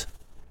it.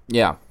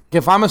 Yeah.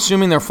 If I'm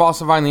assuming they're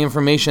falsifying the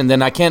information,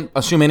 then I can't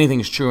assume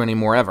anything's true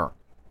anymore, ever.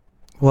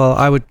 Well,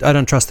 I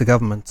don't trust the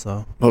government,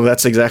 so. Well,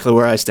 that's exactly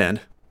where I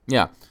stand.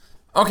 Yeah.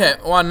 Okay,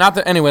 well,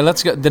 anyway,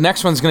 let's go. The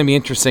next one's going to be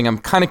interesting. I'm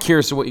kind of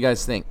curious of what you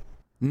guys think.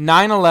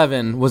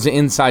 9/11 was an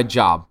inside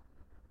job.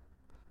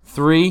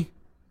 3,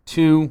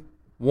 2,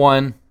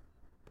 1.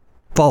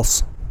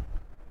 False.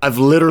 I've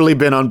literally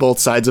been on both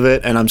sides of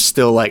it, and I'm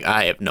still like,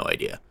 I have no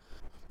idea.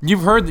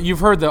 You've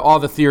heard all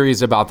the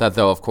theories about that,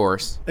 though, of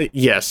course.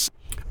 Yes.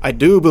 I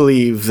do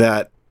believe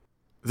that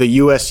the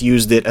U.S.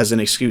 used it as an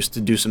excuse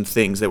to do some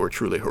things that were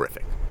truly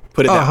horrific.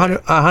 Put it that way.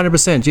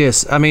 100%,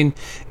 yes. I mean,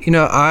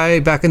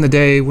 back in the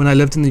day when I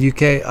lived in the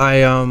UK,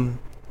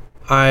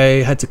 I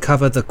had to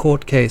cover the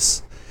court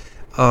case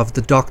of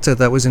the doctor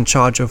that was in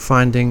charge of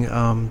finding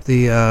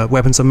the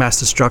weapons of mass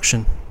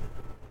destruction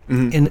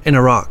in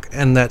Iraq,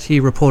 and that he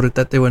reported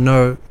that there were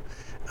no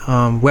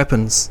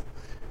weapons,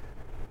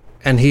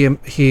 and he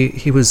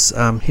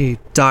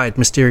died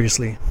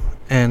mysteriously,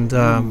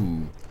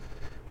 and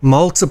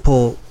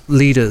multiple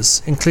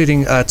leaders,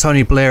 including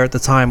Tony Blair at the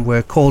time,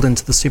 were called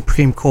into the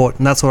Supreme Court,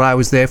 and that's what I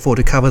was there for,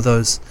 to cover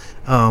those,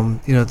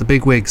 the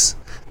bigwigs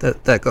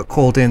that got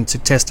called in to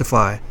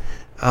testify,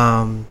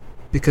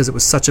 because it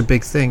was such a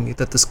big thing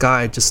that this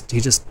guy just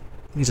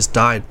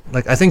died.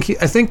 Like I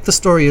think the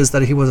story is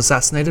that he was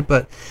assassinated,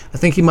 but I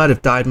think he might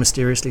have died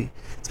mysteriously.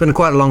 It's been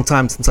quite a long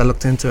time since I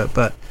looked into it,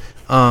 but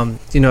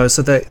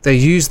so they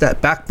used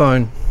that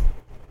backbone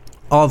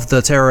of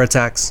the terror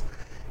attacks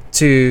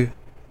to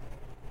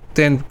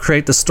then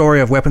create the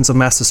story of weapons of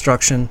mass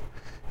destruction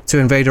to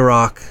invade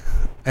Iraq,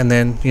 and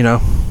then,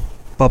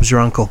 Bob's your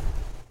uncle.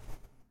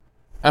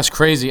 That's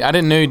crazy. I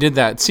didn't know you did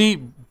that. See,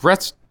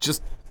 Bret's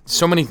just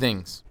so many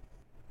things.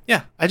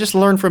 Yeah, I just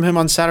learned from him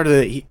on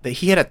Saturday that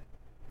he had a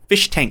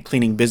fish tank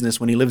cleaning business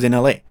when he lived in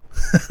L.A.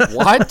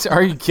 What?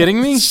 Are you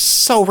kidding me?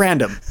 So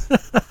random.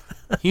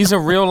 He's a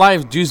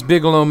real-life Deuce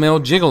Bigelow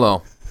male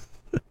gigolo.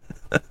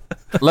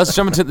 Let's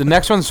jump into the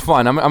next one's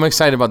fun. I'm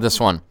excited about this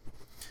one.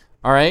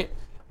 All right.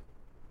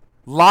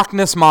 Loch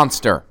Ness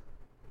Monster.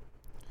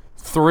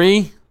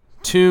 3,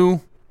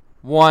 2,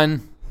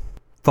 1.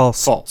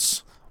 False.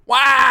 False.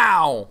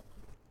 Wow.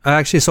 I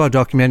actually saw a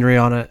documentary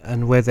on it,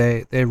 and where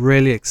they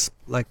really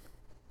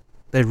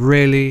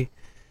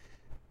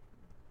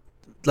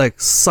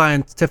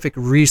scientific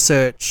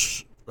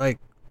research, like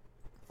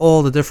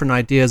all the different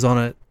ideas on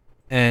it,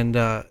 and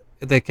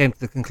they came to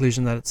the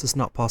conclusion that it's just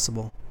not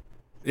possible.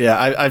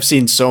 Yeah, I've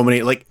seen so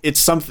many. Like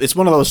it's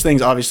one of those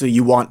things. Obviously,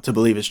 you want to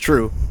believe is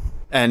true,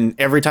 and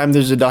every time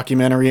there's a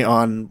documentary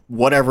on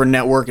whatever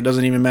network, it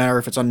doesn't even matter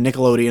if it's on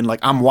Nickelodeon. Like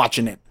I'm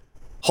watching it,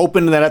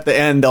 hoping that at the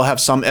end they'll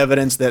have some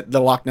evidence that the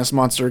Loch Ness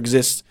Monster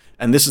exists,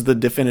 and this is the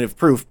definitive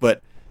proof.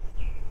 But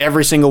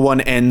every single one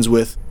ends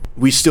with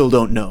 "we still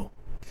don't know."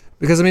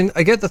 Because I mean,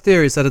 I get the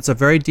theories that it's a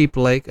very deep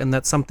lake and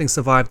that something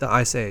survived the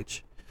ice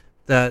age,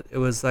 that it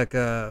was like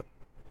a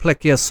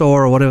plesiosaur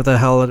or whatever the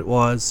hell it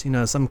was,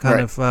 some kind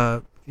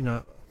of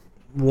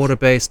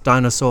water-based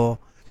dinosaur,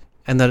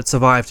 and that it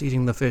survived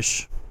eating the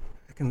fish.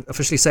 I can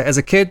officially say, as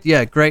a kid,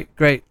 yeah, great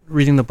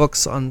reading the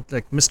books on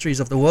like mysteries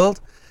of the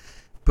world,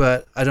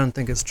 but I don't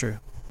think it's true.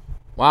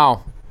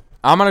 Wow.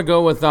 I'm gonna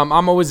go with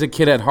I'm always a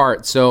kid at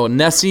heart, so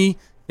Nessie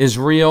is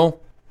real,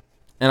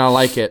 and I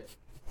like it.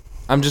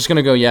 I'm just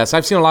gonna go yes.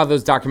 I've seen a lot of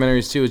those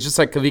documentaries too. It's just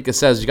like Kawika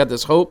says, you got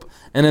this hope,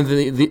 and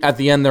then at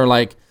the end they're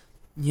like,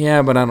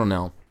 yeah, but I don't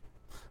know.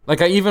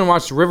 Like I even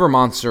watched River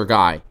Monster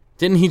guy.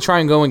 Didn't he try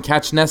and go and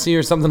catch Nessie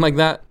or something like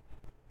that?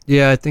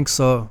 Yeah, I think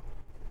so.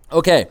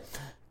 Okay,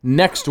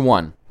 next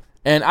one.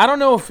 And I don't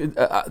know if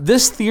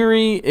this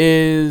theory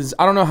is,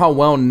 I don't know how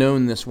well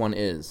known this one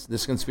is,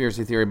 this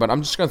conspiracy theory, but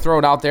I'm just going to throw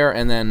it out there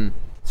and then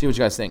see what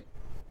you guys think.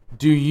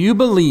 Do you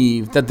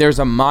believe that there's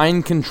a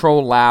mind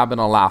control lab in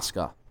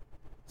Alaska?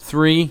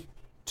 3,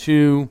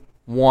 2,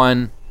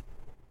 1.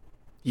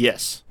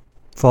 Yes.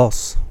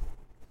 False.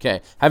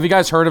 Okay. Have you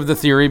guys heard of the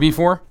theory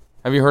before?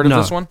 Have you heard of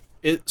this one?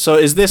 So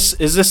is this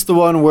the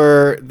one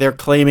where they're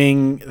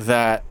claiming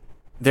that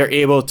they're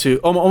able to,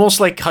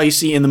 almost like how you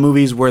see in the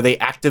movies where they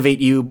activate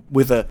you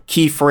with a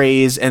key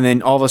phrase and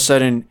then all of a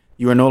sudden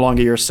you are no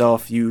longer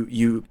yourself,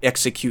 you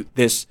execute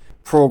this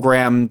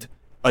programmed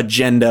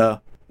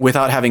agenda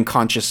without having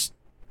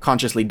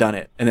consciously done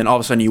it, and then all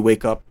of a sudden you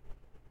wake up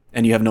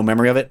and you have no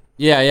memory of it?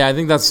 Yeah, I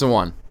think that's the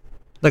one.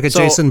 Like a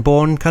Jason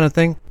Bourne kind of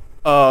thing?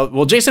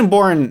 Well, Jason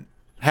Bourne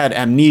had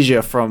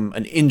amnesia from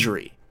an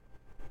injury,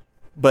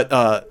 but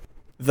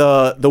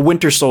the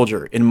Winter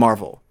Soldier in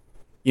Marvel,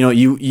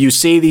 you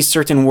say these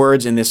certain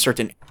words in this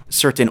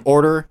certain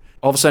order,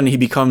 all of a sudden he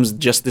becomes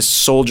just this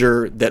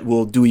soldier that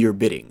will do your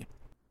bidding.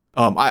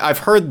 I've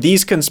heard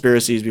these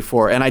conspiracies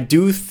before, and I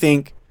do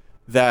think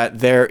that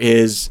there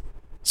is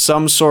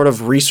some sort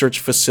of research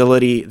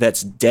facility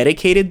that's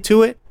dedicated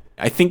to it.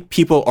 I think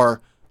people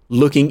are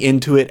looking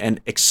into it and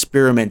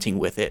experimenting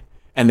with it,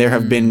 and there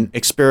have been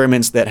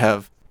experiments that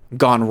have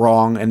gone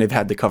wrong and they've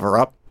had to cover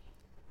up.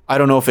 I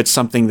don't know if it's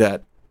something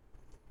that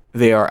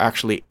they are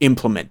actually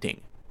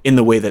implementing in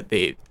the way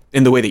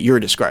that you're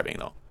describing,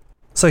 though.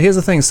 So here's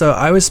the thing. So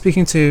I was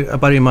speaking to a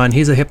buddy of mine.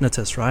 He's a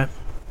hypnotist, right?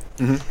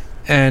 Mm-hmm.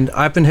 And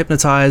I've been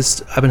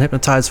hypnotized. I've been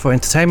hypnotized for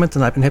entertainment,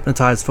 and I've been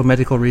hypnotized for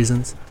medical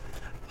reasons.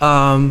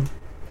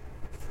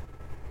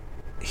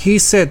 He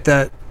said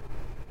that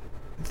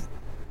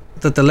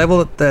the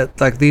level that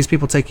like these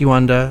people take you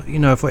under,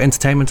 for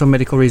entertainment or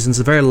medical reasons,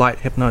 is very light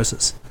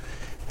hypnosis.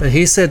 But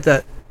he said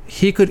that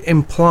he could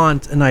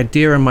implant an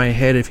idea in my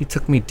head if he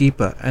took me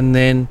deeper and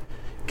then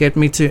get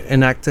me to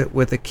enact it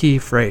with a key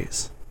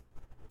phrase.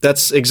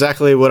 That's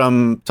exactly what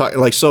I'm talking.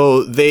 Like,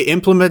 so they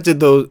implemented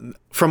those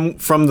from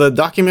the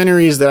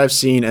documentaries that I've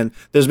seen, and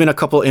there's been a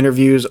couple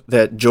interviews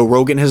that Joe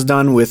Rogan has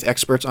done with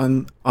experts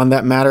on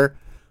that matter.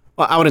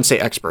 Well, I wouldn't say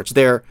experts.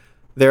 They're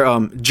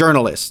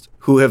journalists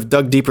who have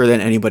dug deeper than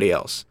anybody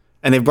else,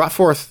 and they've brought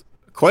forth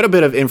quite a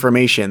bit of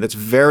information that's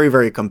very,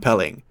 very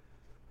compelling.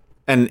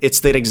 And it's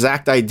that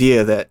exact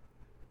idea that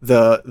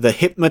the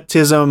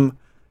hypnotism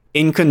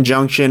in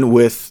conjunction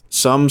with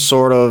some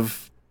sort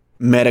of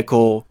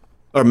medical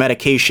or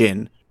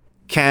medication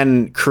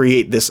can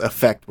create this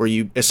effect where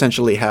you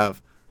essentially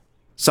have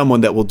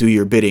someone that will do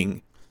your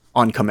bidding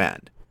on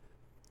command.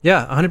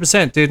 Yeah,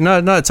 100%, dude.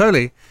 No,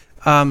 totally.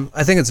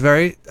 I think it's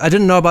I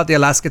didn't know about the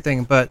Alaska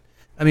thing, but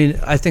I mean,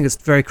 I think it's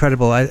very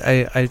credible.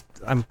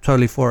 I'm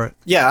totally for it.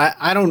 Yeah,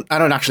 I don't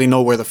actually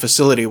know where the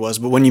facility was,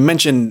 but when you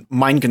mentioned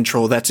mind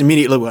control, that's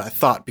immediately what I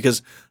thought,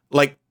 because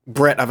like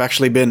Bret, I've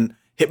actually been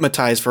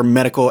hypnotized for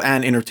medical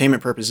and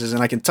entertainment purposes,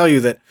 and I can tell you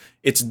that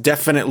it's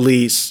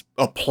definitely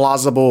a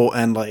plausible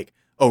and like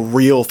a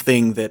real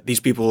thing that these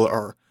people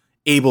are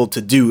able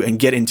to do and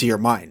get into your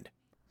mind.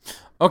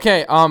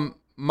 Okay,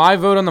 my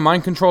vote on the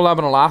mind control lab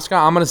in Alaska,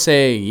 I'm going to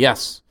say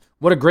yes.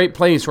 What a great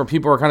place where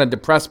people are kind of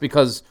depressed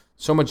because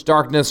so much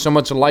darkness, so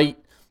much light,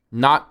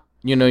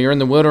 you're in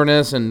the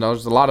wilderness and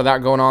there's a lot of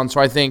that going on. So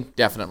I think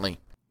definitely.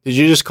 Did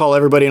you just call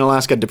everybody in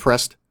Alaska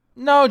depressed?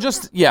 No,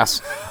 just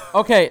yes.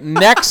 Okay,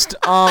 next.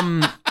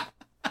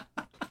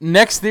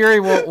 Next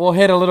theory we'll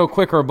hit a little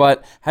quicker,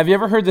 but have you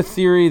ever heard the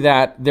theory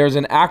that there's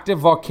an active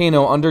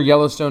volcano under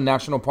Yellowstone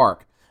National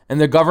Park,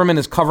 and the government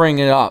is covering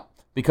it up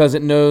because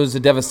it knows the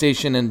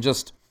devastation and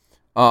just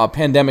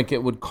pandemic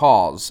it would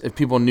cause if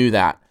people knew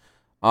that?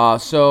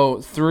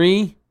 So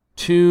 3,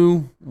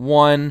 2,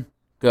 1,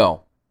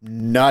 go.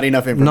 Not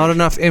enough information. Not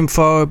enough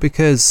info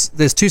because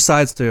there's two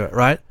sides to it,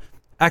 right?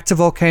 Active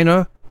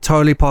volcano,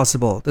 totally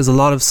possible. There's a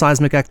lot of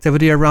seismic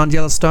activity around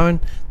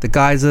Yellowstone, the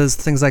geysers,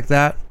 things like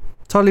that.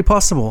 Totally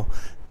possible.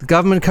 The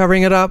government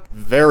covering it up,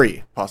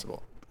 Very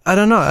possible. I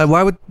don't know.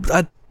 Why would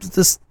I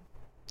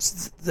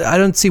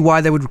don't see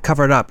why they would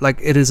cover it up. Like,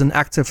 it is an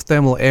active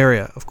thermal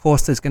area. Of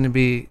course, there's going to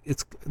be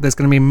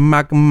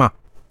magma.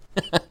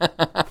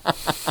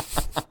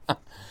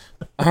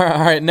 All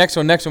right, next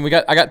one.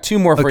 I got two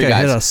more for you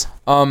guys. Hit us.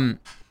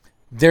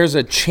 There's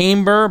a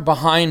chamber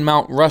behind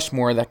Mount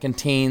Rushmore that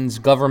contains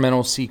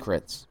governmental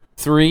secrets.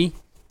 3,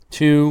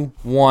 2,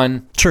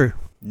 1. True.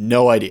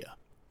 No idea.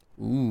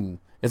 Ooh,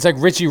 it's like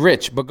Richie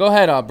Rich. But go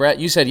ahead, Brett.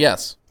 You said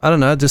yes. I don't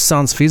know. It just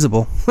sounds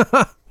feasible.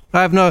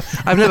 I've never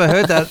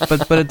heard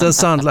that, but it does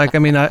sound like. I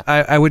mean,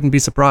 I wouldn't be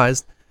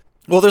surprised.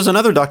 Well, there's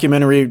another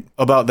documentary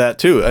about that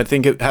too. I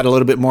think it had a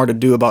little bit more to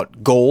do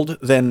about gold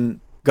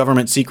than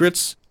government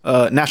secrets.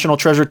 National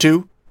Treasure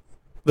 2,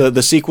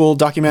 the sequel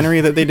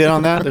documentary that they did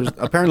on that.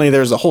 Apparently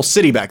there's a whole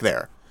city back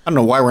there. I don't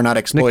know why we're not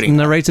exploiting.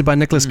 Narrated by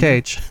Nicolas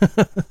Cage.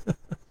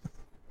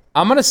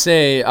 I'm gonna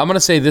say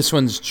this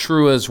one's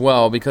true as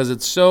well because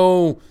it's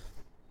so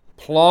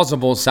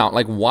plausible. Sound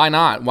like, why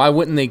not? Why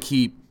wouldn't they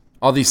keep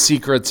all these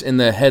secrets in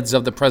the heads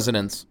of the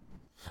presidents?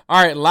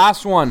 All right,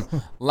 last one.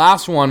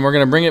 We're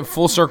gonna bring it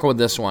full circle with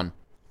this one.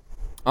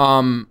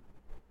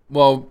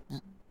 Well,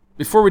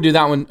 before we do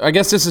that one, I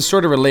guess this is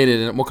sort of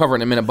related, and we'll cover it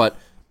in a minute. But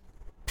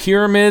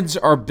pyramids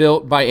are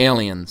built by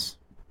aliens.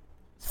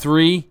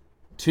 3,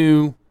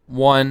 2,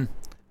 1.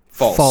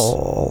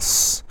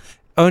 False.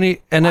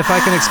 Only, and if I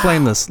can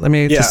explain this, let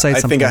me just say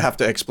something. I think I have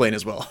to explain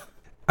as well.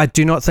 I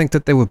do not think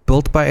that they were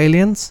built by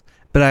aliens,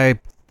 but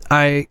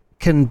I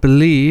can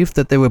believe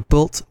that they were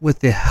built with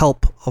the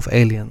help of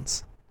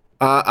aliens.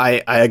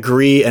 I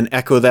agree and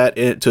echo that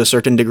to a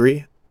certain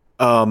degree.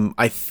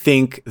 I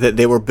think that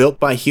they were built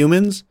by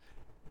humans,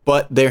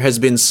 but there has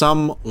been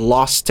some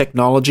lost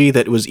technology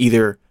that was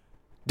either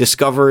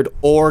discovered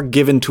or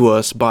given to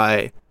us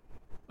by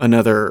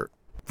another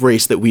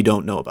race that we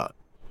don't know about.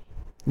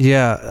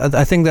 Yeah,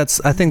 I think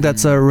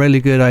that's a really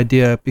good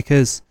idea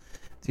because,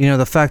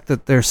 the fact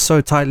that they're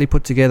so tightly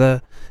put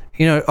together,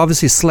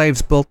 obviously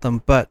slaves built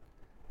them, but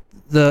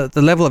the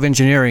level of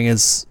engineering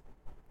is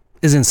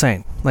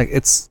insane. Like,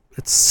 it is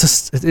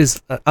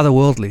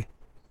otherworldly.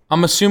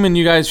 I'm assuming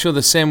you guys feel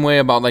the same way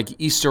about like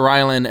Easter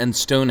Island and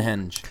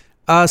Stonehenge.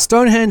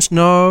 Stonehenge,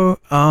 no,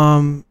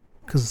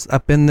 because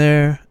I've been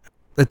there.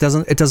 It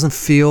doesn't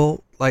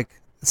feel like,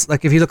 it's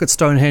like if you look at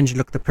Stonehenge, you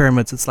look at the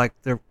pyramids, it's like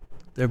they're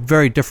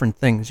very different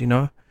things,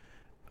 even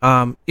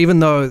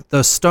though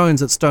the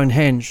stones at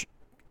Stonehenge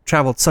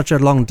traveled such a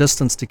long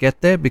distance to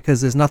get there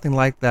because there's nothing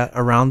like that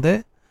around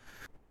there.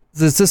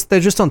 They're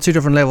just on two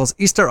different levels.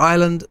 Easter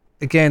Island,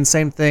 again,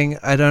 same thing.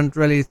 I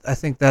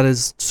think that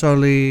is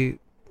totally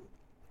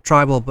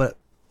tribal, but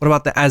what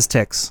about the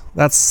Aztecs?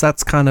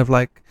 That's kind of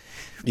like,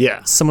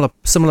 yeah,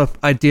 similar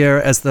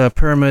idea as the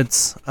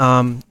pyramids.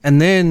 And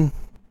then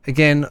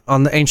again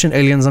on the ancient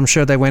aliens, I'm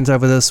sure they went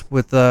over this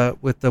with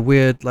the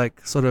weird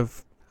like sort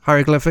of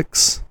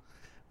hieroglyphics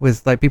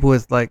with like people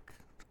with like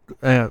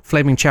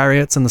flaming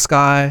chariots in the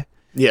sky.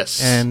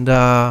 Yes, and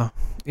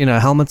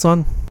helmets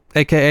on,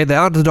 aka the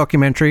other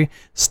documentary,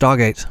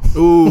 Stargate.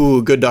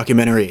 Ooh, good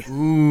documentary.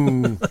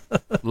 Ooh,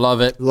 love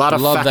it. A lot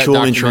of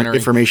factual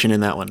information in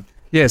that one.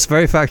 Yes,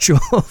 very factual.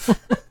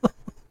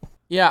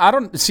 Yeah,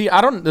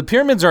 the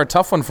pyramids are a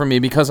tough one for me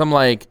because I'm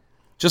like,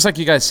 just like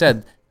you guys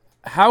said,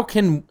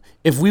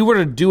 if we were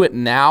to do it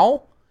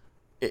now,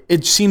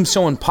 it seems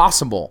so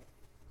impossible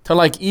to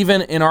like,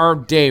 even in our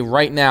day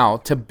right now,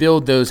 to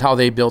build those how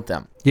they built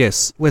them.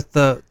 Yes,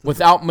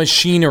 without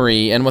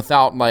machinery and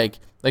without like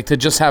to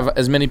just have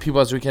as many people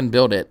as we can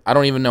build it. I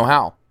don't even know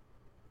how.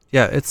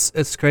 Yeah,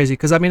 it's crazy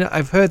because I mean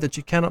I've heard that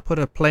you cannot put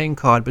a playing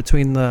card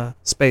between the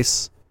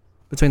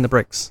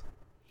bricks.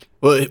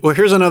 Well,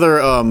 here's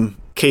another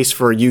case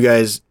for you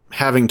guys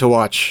having to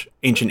watch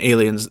Ancient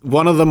Aliens.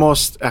 One of the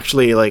most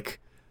actually like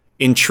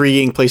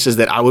intriguing places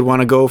that I would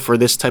want to go for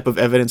this type of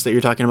evidence that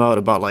you're talking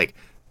about like,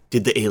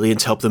 did the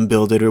aliens help them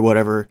build it or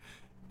whatever?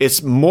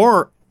 It's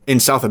more in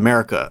South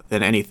America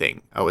than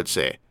anything, I would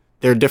say.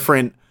 There are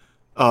different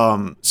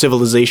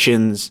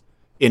civilizations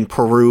in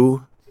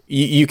Peru.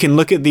 You can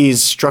look at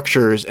these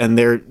structures and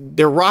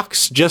they're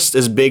rocks just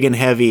as big and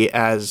heavy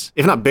as,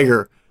 if not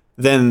bigger,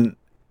 than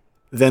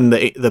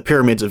the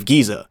pyramids of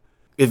Giza.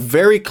 It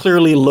very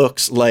clearly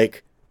looks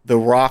like the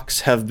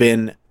rocks have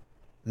been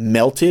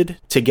melted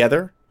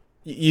together.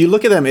 You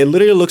look at them, it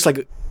literally looks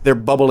like they're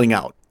bubbling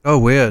out. Oh,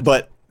 weird.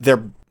 But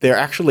they're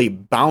actually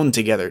bound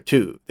together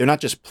too. They're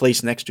not just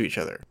placed next to each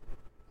other.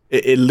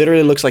 It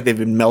literally looks like they've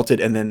been melted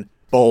and then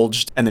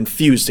bulged and then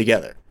fused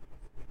together.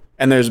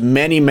 And there's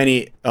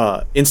many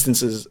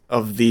instances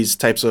of these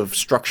types of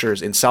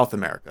structures in South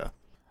America.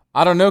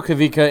 I don't know,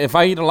 Kawika. If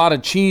I eat a lot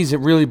of cheese,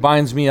 it really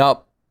binds me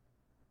up.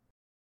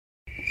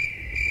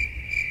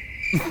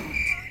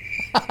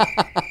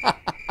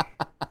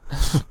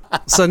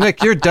 So,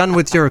 Nick, you're done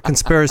with your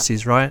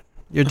conspiracies, right?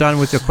 You're done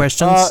with your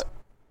questions?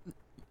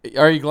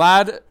 Are you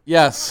glad?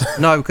 Yes.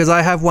 No, because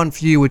I have one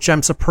for you, which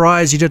I'm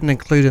surprised you didn't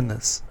include in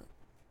this.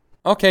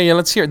 Okay, yeah,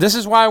 let's hear it. This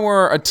is why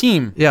we're a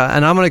team. Yeah,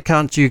 and I'm going to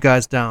count you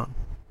guys down.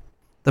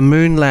 The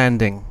moon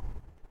landing,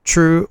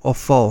 true or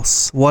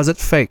false? Was it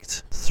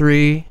faked?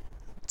 3,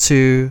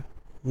 2,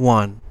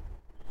 1.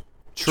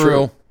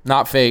 True.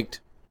 Not faked.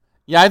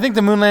 Yeah, I think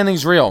the moon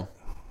landing's real.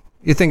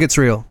 You think it's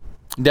real?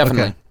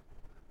 Definitely.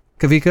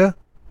 Okay. Kawika?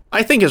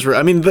 I think it's real.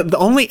 I mean, the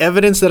only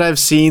evidence that I've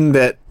seen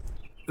that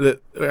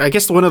I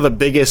guess one of the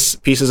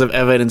biggest pieces of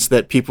evidence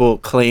that people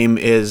claim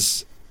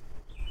is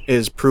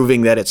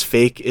proving that it's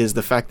fake is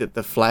the fact that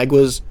the flag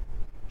was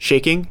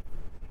shaking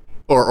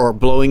or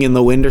blowing in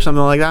the wind or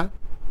something like that.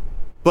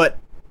 But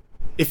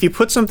if you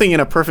put something in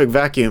a perfect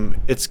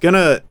vacuum, it's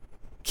gonna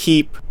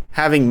keep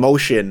having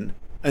motion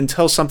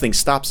until something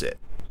stops it.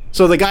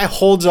 So the guy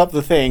holds up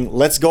the thing,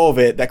 lets go of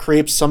it, that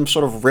creates some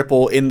sort of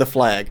ripple in the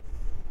flag,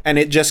 and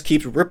it just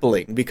keeps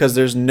rippling because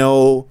there's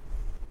no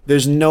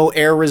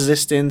air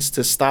resistance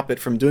to stop it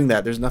from doing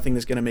that. There's nothing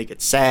that's gonna make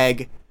it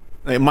sag.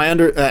 Like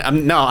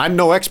I'm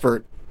no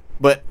expert,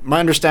 but my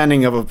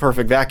understanding of a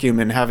perfect vacuum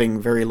and having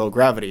very low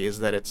gravity is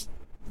that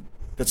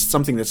that's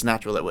something that's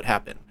natural that would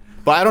happen.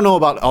 But I don't know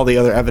about all the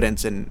other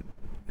evidence and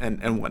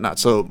whatnot.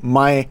 So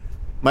my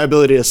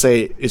ability to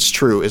say it's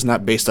true is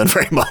not based on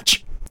very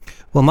much.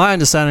 Well, my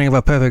understanding of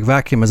a perfect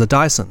vacuum is a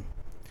Dyson.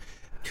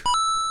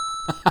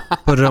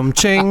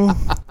 Ching.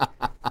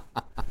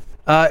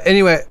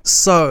 Anyway,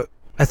 so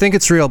I think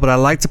it's real, but I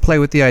like to play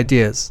with the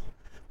ideas.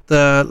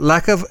 The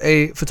lack of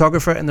a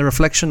photographer and the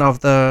reflection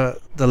of the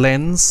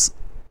lens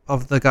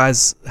of the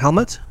guy's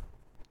helmet,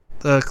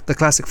 the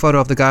classic photo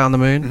of the guy on the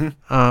moon,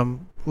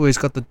 where he's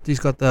got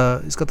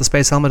the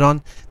space helmet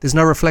on. There's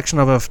no reflection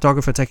of a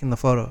photographer taking the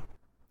photo.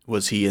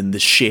 Was he in the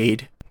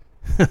shade?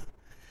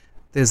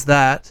 There's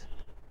that.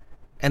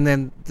 And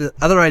then the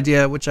other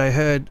idea, which I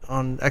heard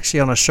on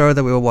a show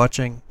that we were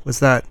watching, was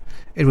that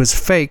it was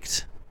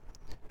faked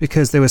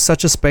because there was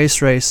such a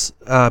space race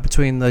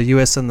between the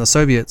US and the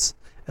Soviets,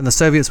 and the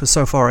Soviets were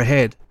so far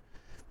ahead.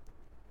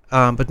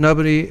 But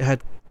nobody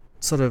had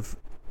sort of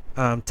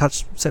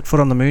set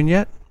foot on the moon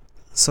yet,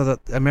 so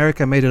that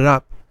America made it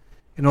up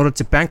in order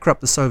to bankrupt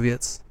the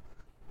Soviets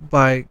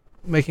by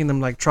making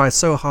them try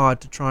so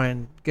hard to try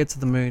and get to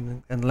the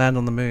moon and land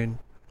on the moon.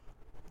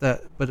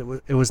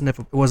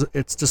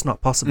 It's just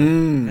not possible,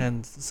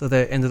 and so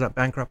they ended up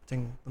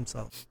bankrupting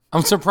themselves.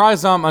 I'm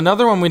surprised.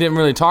 Another one we didn't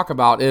really talk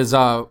about is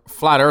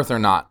flat Earth or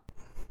not.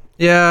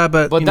 Yeah,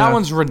 but that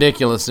one's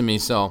ridiculous to me.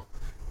 So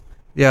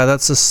yeah,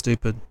 that's just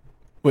stupid.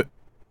 Wait,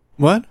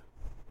 what?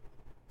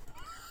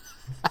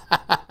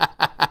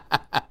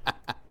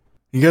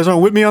 You guys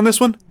aren't with me on this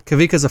one?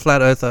 Kawika's a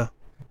flat earther.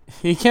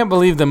 He can't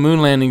believe the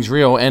moon landing's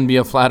real and be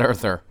a flat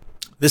earther.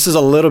 This is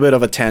a little bit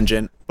of a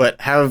tangent, but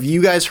have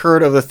you guys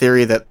heard of the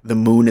theory that the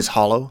moon is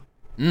hollow?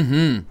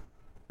 Mm-hmm.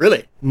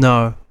 Really?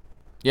 No.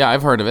 Yeah,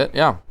 I've heard of it,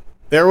 yeah.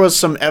 There was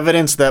some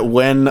evidence that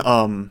when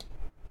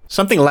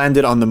something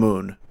landed on the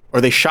moon, or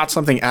they shot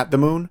something at the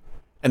moon,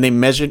 and they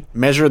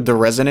measured the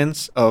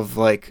resonance of,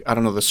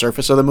 the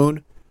surface of the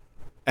moon,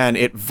 and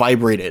it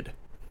vibrated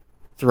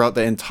throughout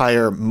the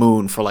entire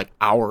moon for,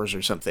 hours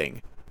or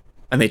something.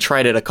 And they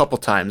tried it a couple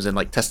times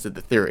and, tested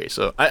the theory.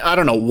 So I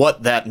don't know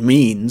what that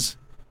means,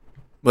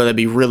 but that'd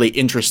be really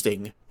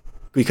interesting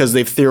because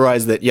they've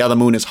theorized that, the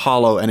moon is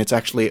hollow and it's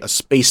actually a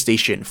space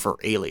station for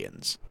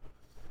aliens.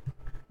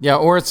 Yeah,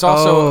 or it's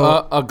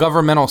also a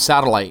governmental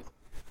satellite.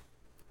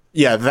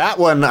 Yeah, that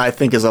one I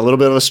think is a little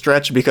bit of a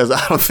stretch because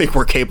I don't think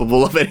we're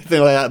capable of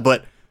anything like that.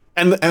 But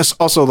and it's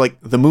also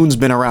the moon's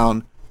been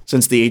around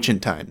since the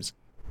ancient times.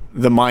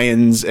 The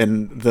Mayans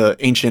and the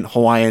ancient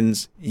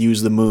Hawaiians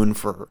used the moon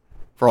for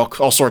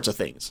all sorts of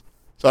things.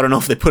 So I don't know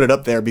if they put it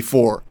up there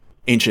before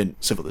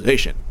ancient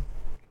civilization.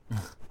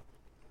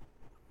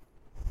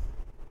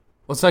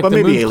 Well, it's the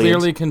moon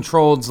clearly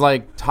controls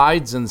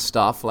tides and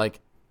stuff.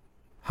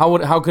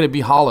 How could it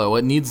be hollow?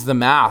 It needs the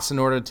mass in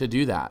order to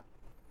do that.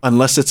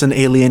 Unless it's an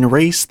alien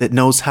race that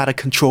knows how to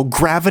control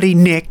gravity,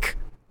 Nick.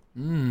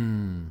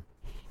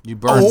 You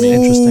burned me.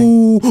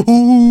 Interesting.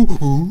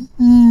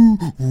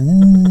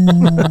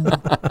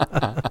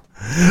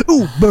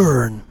 Ooh,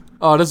 burn.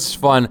 Oh, this is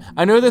fun.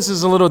 I know this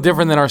is a little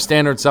different than our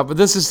standard stuff, but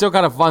this is still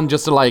kind of fun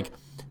just to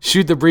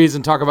shoot the breeze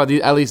and talk about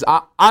these. At least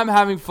I'm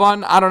having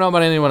fun. I don't know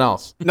about anyone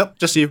else. Nope,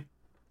 just you.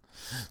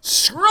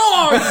 Screw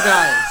all you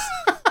guys.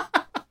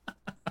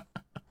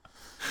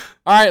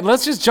 All right,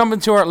 let's jump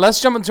into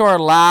our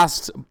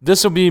last.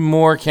 This will be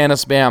more can of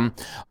spam.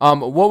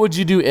 What would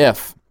you do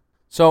if?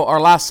 So our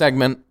last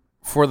segment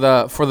for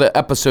the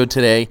episode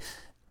today.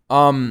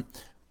 One,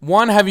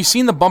 have you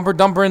seen the bumper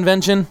dumper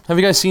invention? Have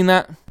you guys seen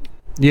that?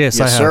 Yes,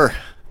 I have. Sir.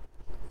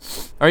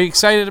 Are you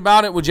excited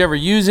about it? Would you ever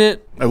use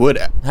it? I would.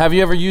 Have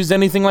you ever used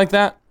anything like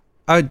that?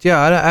 I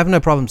have no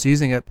problems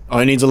using it. Oh,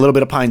 it needs a little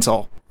bit of Pine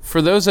Sol.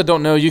 For those that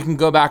don't know, you can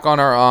go back on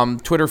our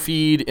Twitter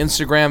feed,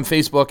 Instagram,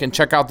 Facebook, and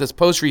check out this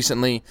post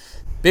recently.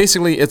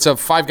 Basically, it's a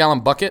 5-gallon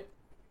bucket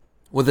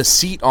with a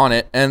seat on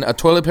it and a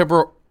toilet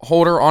paper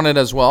holder on it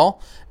as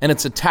well, and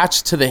it's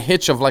attached to the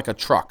hitch of like a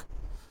truck.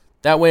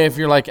 That way, if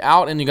you're like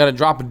out and you got to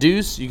drop a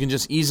deuce, you can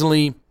just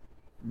easily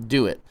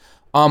do it.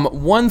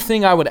 One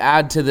thing I would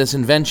add to this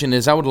invention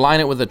is I would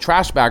line it with a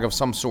trash bag of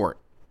some sort,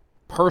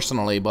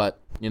 personally, but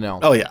you know.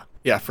 Oh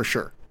yeah, for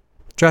sure.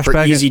 Trash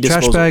For easy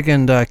disposal. bag,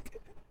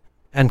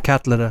 and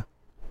cat litter.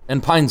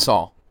 And Pine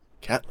Sol.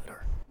 Cat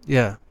litter.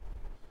 Yeah,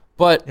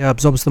 But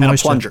absorbs the And a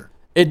moisture. plunger.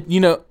 it, you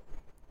know,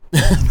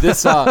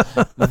 this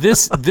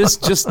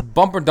just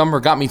bumper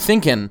dumper got me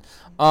thinking.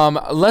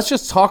 Let's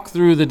just talk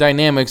through the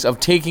dynamics of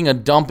taking a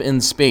dump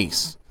in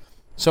space.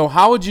 So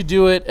how would you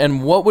do it,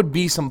 and what would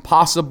be some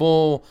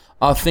possible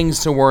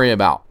things to worry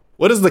about?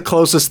 What is the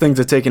closest thing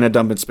to taking a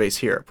dump in space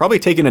here? Probably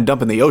taking a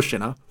dump in the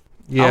ocean, huh?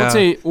 Yeah, I would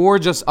say, or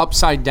just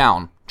upside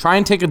down. Try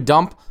and take a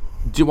dump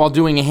while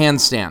doing a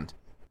handstand.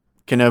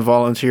 Can I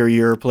volunteer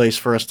your place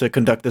for us to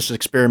conduct this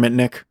experiment,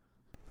 Nick?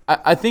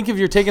 I think if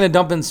you're taking a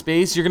dump in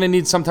space, you're going to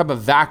need some type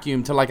of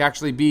vacuum to like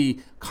actually be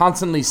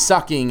constantly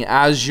sucking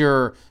as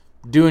you're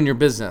doing your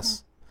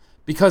business,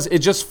 because it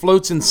just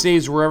floats and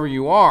stays wherever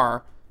you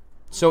are.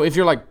 So if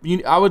you're like,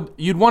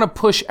 you'd want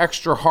to push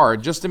extra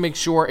hard just to make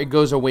sure it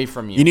goes away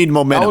from you. You need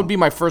momentum. That would be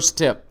my first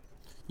tip.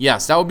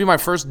 Yes, that would be my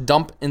first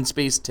dump in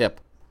space tip.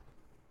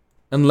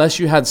 Unless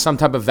you had some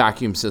type of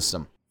vacuum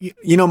system.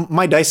 You know,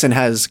 my Dyson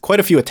has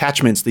quite a few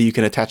attachments that you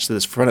can attach to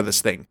this front of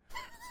this thing.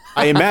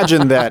 I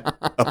imagine that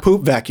a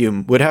poop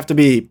vacuum would have to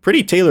be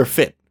pretty tailor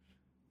fit.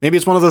 Maybe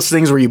it's one of those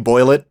things where you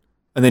boil it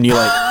and then you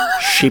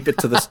like shape it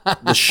to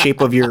the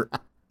shape of your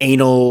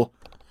anal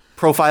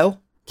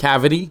profile.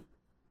 Cavity.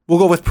 We'll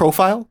go with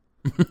profile.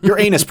 Your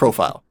anus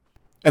profile.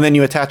 And then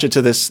you attach it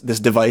to this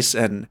device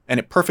and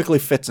it perfectly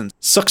fits and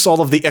sucks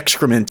all of the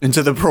excrement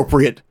into the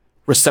appropriate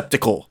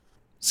receptacle.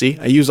 See,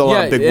 I use a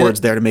lot of big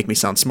words there to make me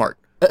sound smart.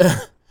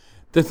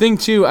 The thing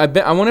too, I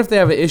wonder if they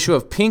have an issue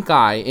of pink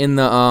eye in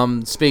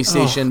the space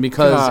station,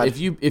 because God.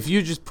 if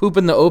you just poop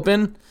in the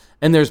open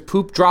and there's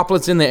poop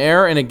droplets in the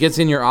air and it gets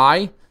in your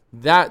eye,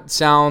 that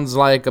sounds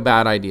like a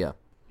bad idea.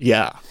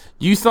 Yeah.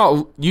 You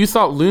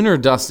thought lunar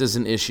dust is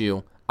an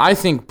issue. I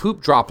think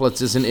poop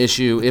droplets is an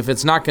issue if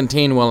it's not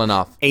contained well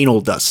enough. Anal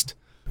dust.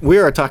 We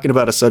are talking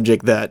about a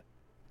subject that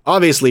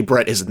obviously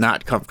Bret is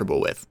not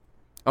comfortable with.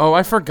 Oh,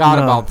 I forgot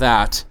about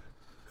that.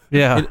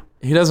 yeah.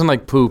 He doesn't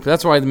like poop.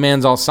 That's why the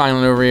man's all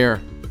silent over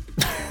here.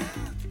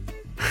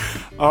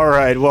 All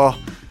right, well,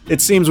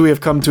 it seems we have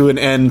come to an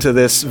end to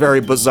this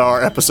very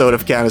bizarre episode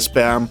of Can of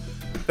Spam.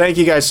 Thank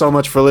you guys so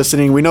much for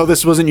listening. We know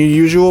this wasn't your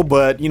usual,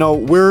 but, you know,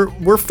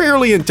 we're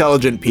fairly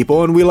intelligent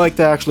people, and we like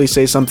to actually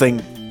say something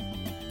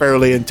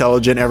fairly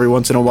intelligent every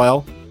once in a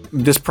while.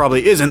 This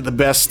probably isn't the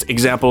best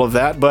example of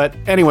that, but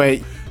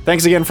anyway,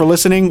 thanks again for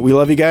listening. We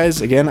love you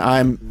guys. Again,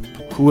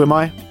 who am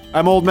I?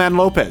 I'm Old Man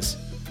Lopez.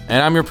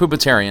 And I'm your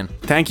poopitarian.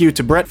 Thank you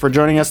to Bret for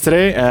joining us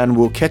today, and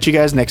we'll catch you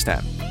guys next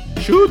time.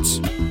 Shoots!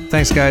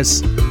 Thanks,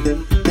 guys.